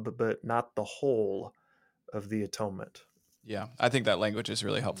hub, but not the whole of the atonement. Yeah, I think that language is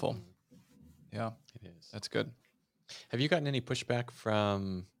really helpful. Yeah, it is. That's good. Have you gotten any pushback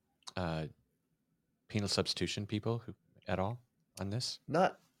from penal substitution people at all on this?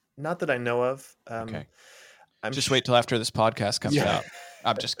 Not that I know of. Okay. Just wait till after this podcast comes out.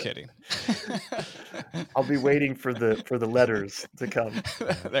 I'm just kidding. I'll be waiting for the letters to come.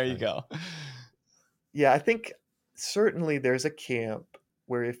 There you go. Yeah, I think certainly there's a camp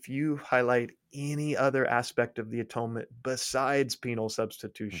where if you highlight any other aspect of the atonement besides penal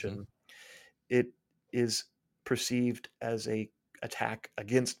substitution, it is perceived as a attack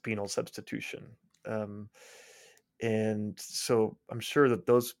against penal substitution. And so I'm sure that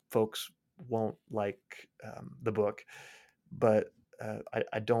those folks won't like the book, but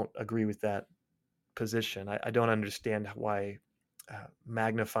I don't agree with that position. I don't understand why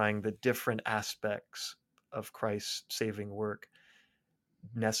magnifying the different aspects of Christ's saving work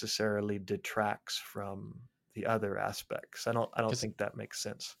necessarily detracts from the other aspects. I don't think that makes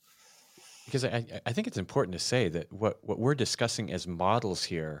sense. Because I think it's important to say that what we're discussing as models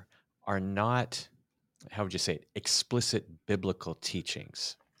here are not, how would you say it, explicit biblical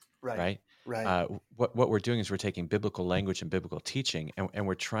teachings, right? What we're doing is we're taking biblical language and biblical teaching, and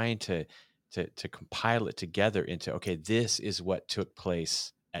we're trying to compile it together into, okay, this is what took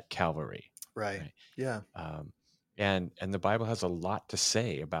place at Calvary. Right. Yeah. And the Bible has a lot to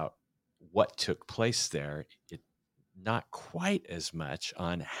say about what took place there. Not quite as much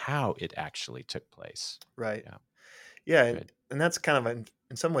on how it actually took place. Right. Yeah. And that's kind of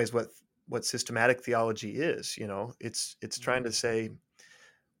in some ways what systematic theology is. It's trying to say,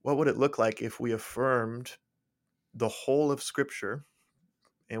 what would it look like if we affirmed the whole of Scripture,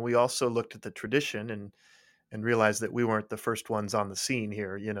 and we also looked at the tradition and realized that we weren't the first ones on the scene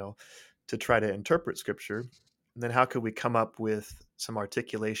here, to try to interpret Scripture. And then how could we come up with some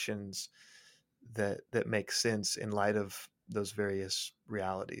articulations that make sense in light of those various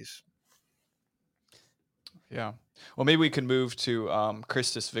realities? Yeah. Well, maybe we can move to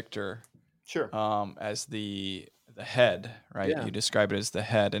Christus Victor. Sure. As the head, right? Yeah. You describe it as the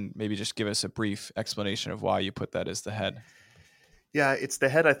head, and maybe just give us a brief explanation of why you put that as the head. Yeah, it's the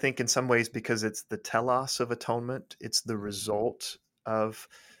head, I think, in some ways, because it's the telos of atonement. It's the result of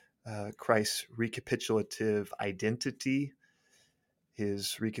Christ's recapitulative identity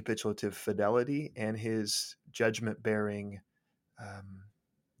his recapitulative fidelity, and his judgment-bearing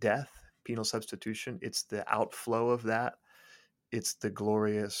death, penal substitution. It's the outflow of that. It's the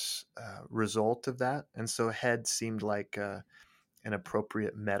glorious result of that. And so head seemed like an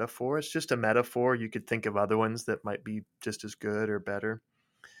appropriate metaphor. It's just a metaphor. You could think of other ones that might be just as good or better.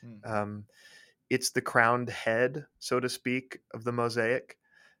 It's the crowned head, so to speak, of the mosaic.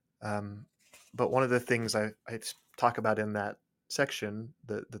 But one of the things I talk about in that section,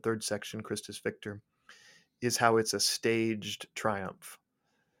 the third section, Christus Victor, is how it's a staged triumph.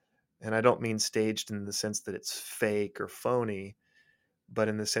 And I don't mean staged in the sense that it's fake or phony, but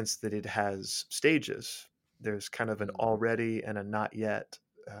in the sense that it has stages. There's kind of an already and a not yet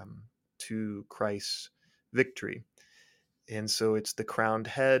to Christ's victory. And so it's the crowned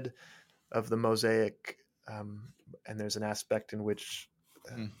head of the mosaic, and there's an aspect in which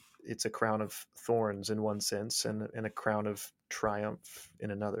it's a crown of thorns in one sense and a crown of triumph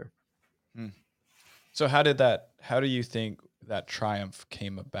in another. So how do you think that triumph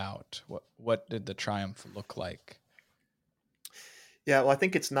came about? What did the triumph look like? Yeah, well, I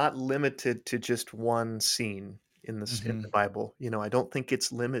think it's not limited to just one scene in the Bible. I don't think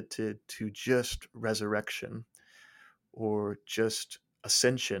it's limited to just resurrection or just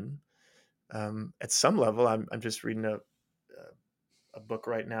ascension. At some level, I'm just reading a book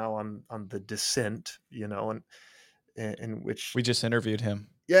right now on the descent, and in which we just interviewed him.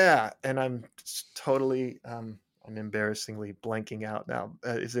 Yeah, and I'm totally I'm embarrassingly blanking out now.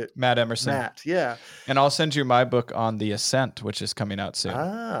 Is it Matt Emerson? Matt, yeah. And I'll send you my book on the Ascent, which is coming out soon.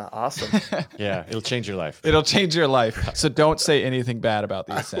 Ah, awesome. Yeah, it'll change your life. It'll change your life. So don't say anything bad about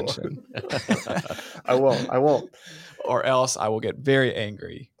the Ascension. I won't. Or else I will get very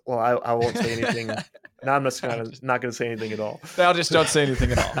angry. Well, I won't say anything. Now I'm just not going to say anything at all. Now just don't say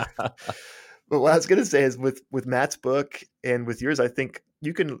anything at all. But what I was going to say is with Matt's book and with yours, I think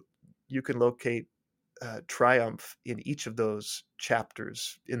you can locate triumph in each of those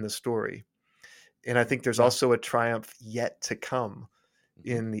chapters in the story. And I think there's also a triumph yet to come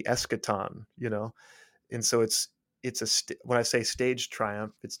in the eschaton, And so when I say staged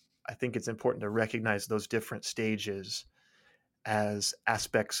triumph, I think it's important to recognize those different stages as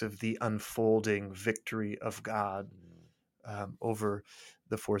aspects of the unfolding victory of God over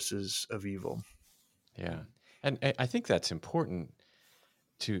the forces of evil. Yeah. And I think that's important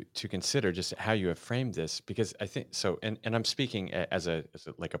to consider just how you have framed this, because I think so. And I'm speaking as a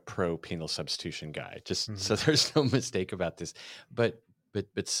pro penal substitution guy, just so there's no mistake about this. But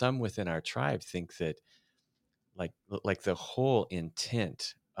some within our tribe think that like the whole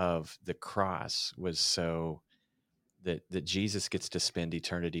intent of the cross was so that Jesus gets to spend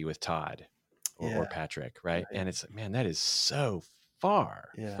eternity with Todd or Patrick, right? And it's like, man, that is so far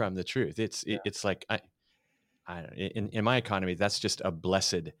from the truth. It's like I don't know, in my economy, that's just a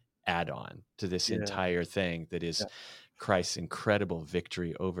blessed add-on to this entire thing that is Christ's incredible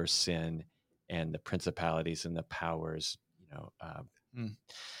victory over sin and the principalities and the powers,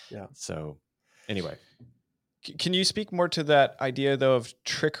 So anyway. Can you speak more to that idea though of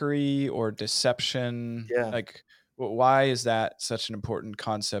trickery or deception? Yeah. Like, why is that such an important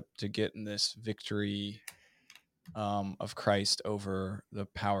concept to get in this victory of Christ over the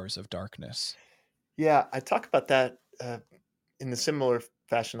powers of darkness? Yeah, I talk about that in the similar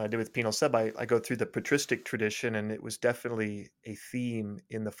fashion I did with penal sub. I go through the patristic tradition, and it was definitely a theme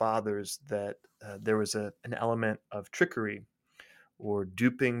in the fathers that there was an element of trickery or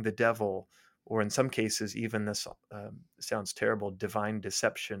duping the devil, or in some cases, even this sounds terrible, divine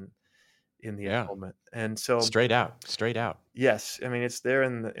deception in the atonement. And so straight out. Yes, I mean it's there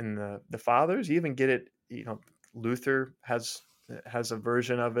in the fathers. You even get it. Luther has a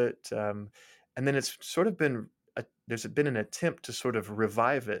version of it. And then it's sort of there's been an attempt to sort of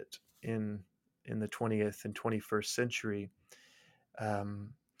revive it in the 20th and 21st century. And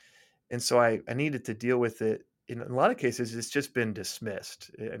so I needed to deal with it. In a lot of cases, it's just been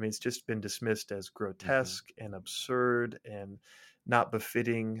dismissed. I mean, it's just been dismissed as grotesque and absurd and not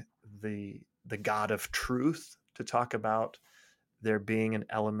befitting the God of truth to talk about there being an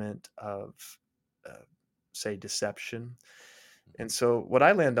element of, say, deception. And so what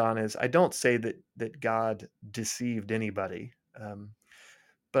I land on is I don't say that God deceived anybody,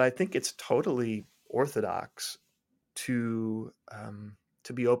 but I think it's totally orthodox to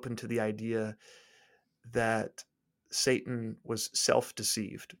be open to the idea that Satan was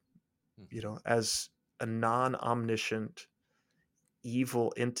self-deceived, as a non-omniscient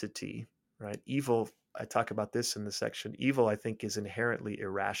evil entity, right? Evil, I talk about this in the section. Evil, I think, is inherently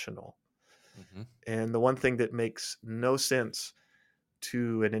irrational. And the one thing that makes no sense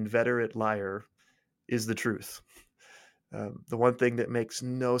to an inveterate liar is the truth. The one thing that makes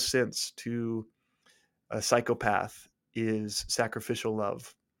no sense to a psychopath is sacrificial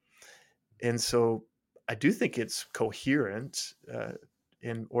love. And so I do think it's coherent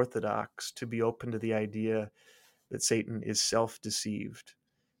in Orthodox to be open to the idea that Satan is self-deceived.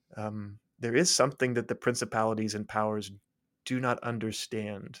 There is something that the principalities and powers do not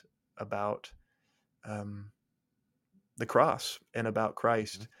understand about the cross and about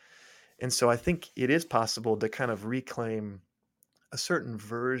Christ. And so I think it is possible to kind of reclaim a certain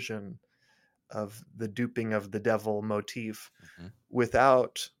version of the duping of the devil motif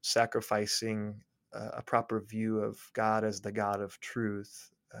without sacrificing a proper view of God as the God of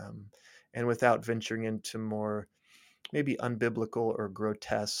truth, and without venturing into more maybe unbiblical or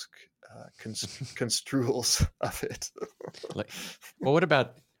grotesque construals of it. Well, what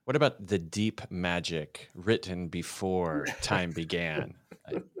about the deep magic written before time began?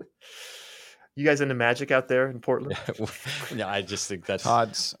 You guys into magic out there in Portland? No, I just think that's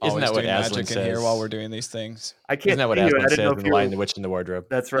Todd's isn't always that what doing Aslan magic in says? here while we're doing these things. I can't. Isn't that what see you. Aslan I didn't says know in if The Lion, the Witch, and the Wardrobe?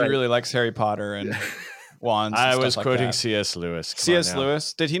 That's He right. really likes Harry Potter and wands. And I stuff was like quoting that. C.S. Lewis. Come C.S. on now.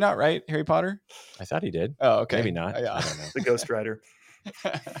 Lewis. Did he not write Harry Potter? I thought he did. Oh, okay. Maybe not. Yeah. I don't know. The Ghost Rider.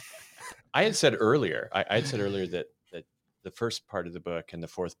 I had said earlier. I had said earlier that the first part of the book and the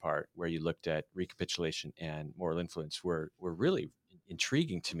fourth part, where you looked at recapitulation and moral influence, were really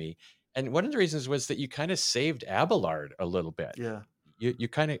intriguing to me. And one of the reasons was that you kind of saved Abelard a little bit. Yeah. You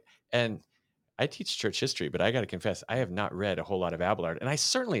kind of, and I teach church history, but I got to confess, I have not read a whole lot of Abelard, and I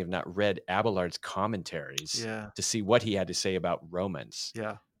certainly have not read Abelard's commentaries to see what he had to say about Romans.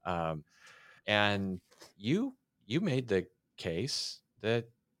 Yeah. And you made the case that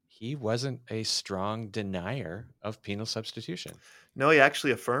he wasn't a strong denier of penal substitution. No, he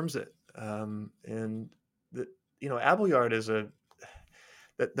actually affirms it. Abelard is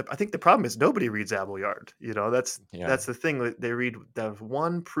I think the problem is nobody reads Abelard. That's the thing. They read the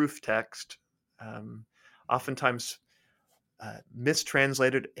one proof text, oftentimes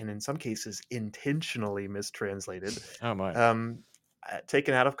mistranslated, and in some cases intentionally mistranslated. Oh my!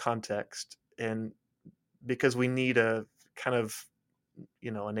 Taken out of context, and because we need a kind of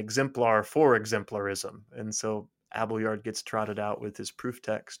an exemplar for exemplarism, and so Abelard gets trotted out with his proof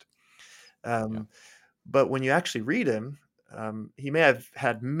text. But when you actually read him, he may have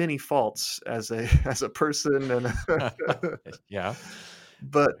had many faults as a person, and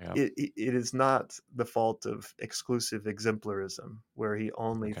but it is not the fault of exclusive exemplarism, where he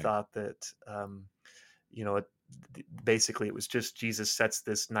only thought that basically it was just Jesus sets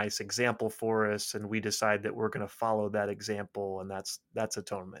this nice example for us, and we decide that we're going to follow that example, and that's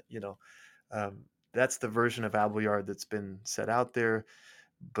atonement. That's the version of Abelard that's been set out there,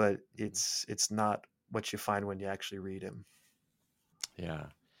 but it's not what you find when you actually read him. Yeah.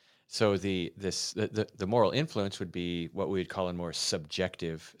 So the moral influence would be what we would call a more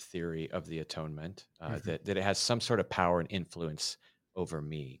subjective theory of the atonement, that it has some sort of power and influence over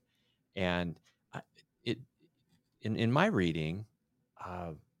me. And in my reading,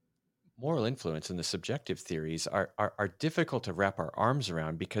 moral influence and the subjective theories are difficult to wrap our arms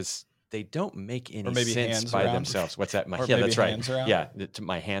around, because they don't make any sense by themselves. What's that? That's right. Yeah,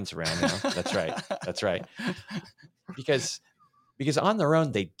 my hands around now. That's right. That's right. Because on their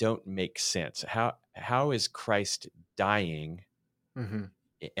own, they don't make sense. How is Christ dying?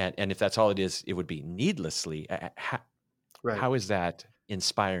 And if that's all it is, it would be needlessly. How is that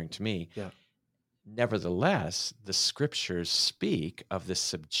inspiring to me? Yeah. Nevertheless, the scriptures speak of the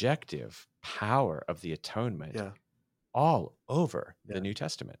subjective power of the atonement all over the New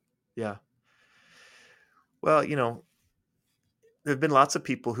Testament. Yeah. Well, there have been lots of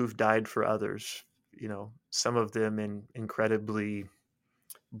people who've died for others, some of them in incredibly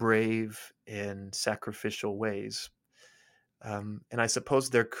brave and sacrificial ways. And I suppose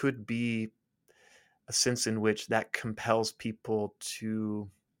there could be a sense in which that compels people to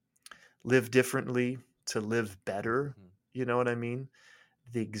live differently, to live better. You know what I mean?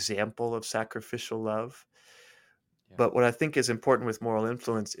 The example of sacrificial love. Yeah. But what I think is important with moral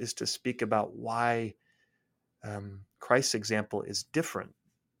influence is to speak about why Christ's example is different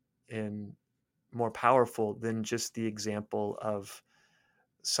and more powerful than just the example of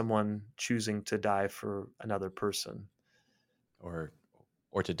someone choosing to die for another person. Or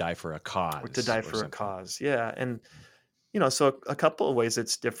to die for a cause. Or to die for a cause, yeah. And, so a couple of ways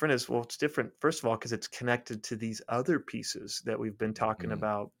it's different is, well, it's different, first of all, because it's connected to these other pieces that we've been talking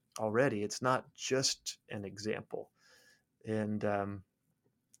about already. It's not just an example. And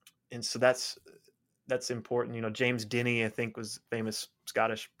so that's important. James Denny, I think, was a famous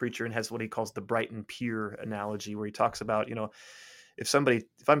Scottish preacher and has what he calls the Brighton Pier analogy, where he talks about,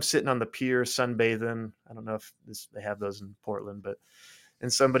 if I'm sitting on the pier sunbathing, I don't know if they have those in Portland,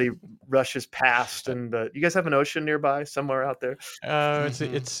 and somebody rushes past, and you guys have an ocean nearby somewhere out there?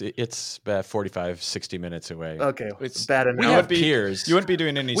 It's about 45, 60 minutes away. Okay, it's bad enough. We have piers. You wouldn't be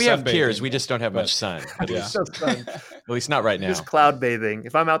doing any. We have piers. We just don't have much sun. At least not right now. Just cloud bathing.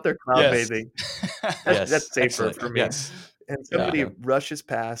 If I'm out there cloud bathing, that's safer excellent. for me. Yes. And somebody rushes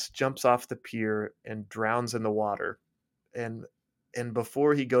past, jumps off the pier, and drowns in the water. And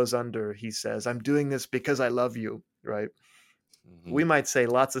before he goes under, he says, "I'm doing this because I love you." Right? Mm-hmm. We might say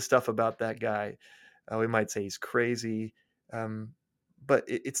lots of stuff about that guy. We might say he's crazy, but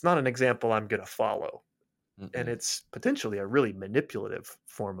it's not an example I'm going to follow. Mm-hmm. And it's potentially a really manipulative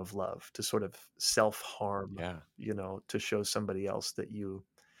form of love to sort of self-harm, to show somebody else that you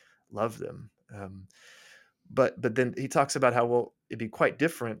love them. But then he talks about how, well, it'd be quite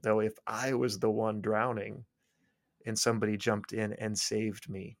different, though, if I was the one drowning and somebody jumped in and saved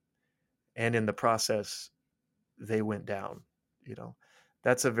me. And in the process, they went down.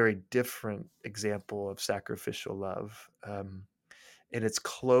 That's a very different example of sacrificial love. And it's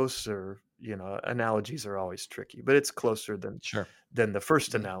closer, analogies are always tricky, but it's closer than the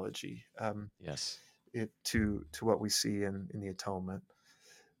first analogy. To what we see in the atonement.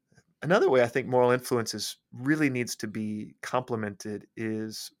 Another way I think moral influence really needs to be complemented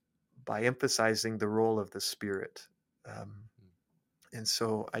is by emphasizing the role of the Spirit. And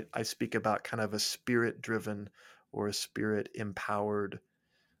so I speak about kind of a Spirit-driven or a Spirit-empowered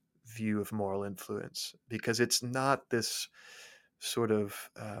view of moral influence, because it's not this sort of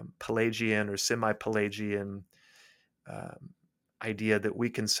Pelagian or semi-Pelagian idea that we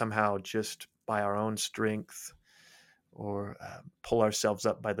can somehow just by our own strength or pull ourselves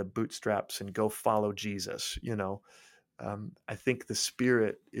up by the bootstraps and go follow Jesus. I think the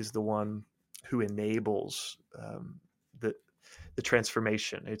Spirit is the one who enables the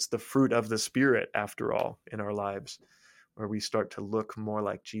transformation. It's the fruit of the Spirit, after all, in our lives, where we start to look more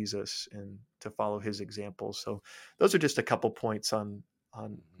like Jesus and to follow his example. So those are just a couple points on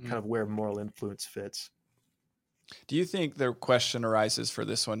kind of where moral influence fits. Do you think the question arises for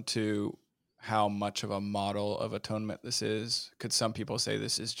this one too, how much of a model of atonement this is? Could some people say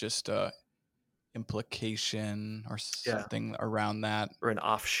this is just a implication or something around that? Or an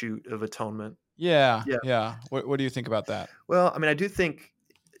offshoot of atonement? Yeah. What do you think about that? Well, I mean, I do think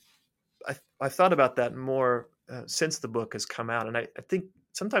I've thought about that more since the book has come out. And I think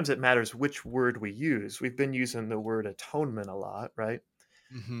sometimes it matters which word we use. We've been using the word atonement a lot, right?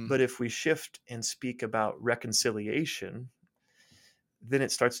 Mm-hmm. But if we shift and speak about reconciliation, then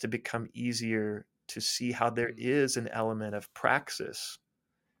it starts to become easier to see how there is an element of praxis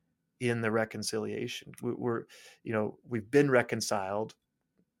in the reconciliation. We've been reconciled.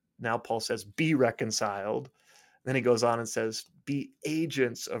 Now Paul says, be reconciled. Then he goes on and says, be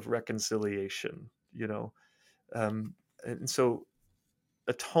agents of reconciliation, and so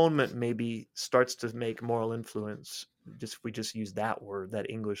atonement maybe starts to make moral influence. We just use that word, that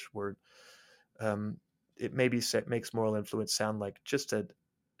English word. It maybe makes moral influence sound like just an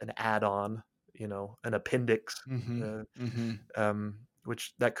add-on, an appendix,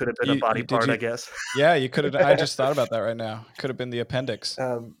 which that could have been a body part, I guess. Yeah, you could have. I just thought about that right now. Could have been the appendix.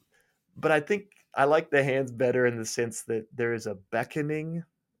 But I think I like the hands better in the sense that there is a beckoning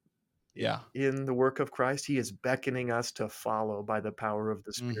in the work of Christ. He is beckoning us to follow by the power of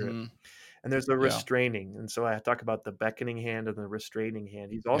the Spirit. Mm-hmm. And there's a restraining. And so I talk about the beckoning hand and the restraining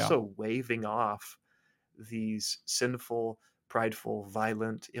hand. He's also waving off these sinful, prideful,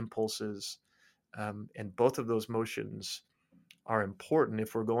 violent impulses. And both of those motions are important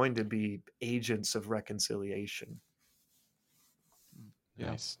if we're going to be agents of reconciliation.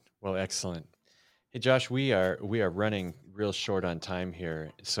 Nice. Well, excellent. Hey, Josh, we are running real short on time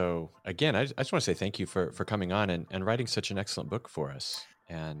here. So again, I just want to say thank you for coming on and writing such an excellent book for us.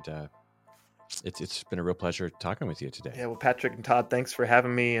 And it's been a real pleasure talking with you today. Yeah, well, Patrick and Todd, thanks for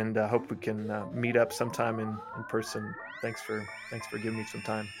having me, and I hope we can meet up sometime in person. Thanks for giving me some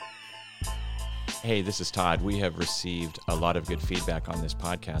time. Hey, this is Todd. We have received a lot of good feedback on this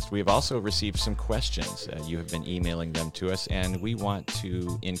podcast. We have also received some questions. You have been emailing them to us, and we want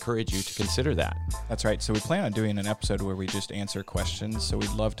to encourage you to consider that. That's right. So we plan on doing an episode where we just answer questions. So we'd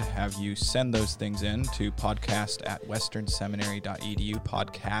love to have you send those things in to podcast@westernseminary.edu,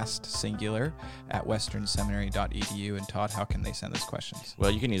 podcast singular at westernseminary.edu. And Todd, how can they send those questions? Well,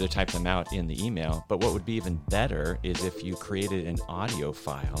 you can either type them out in the email, but what would be even better is if you created an audio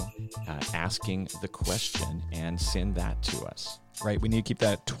file asking the question and send that to us. Right. We need to keep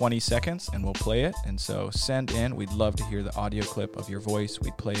that 20 seconds and we'll play it. And so send in. We'd love to hear the audio clip of your voice.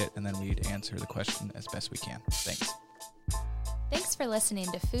 We'd play it and then we'd answer the question as best we can. Thanks. Thanks for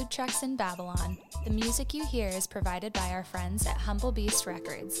listening to Food Trucks in Babylon. The music you hear is provided by our friends at Humble Beast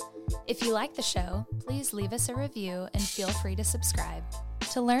Records. If you like the show, please leave us a review and feel free to subscribe.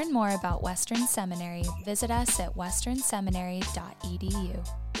 To learn more about Western Seminary, visit us at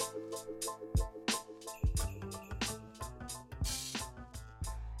westernseminary.edu.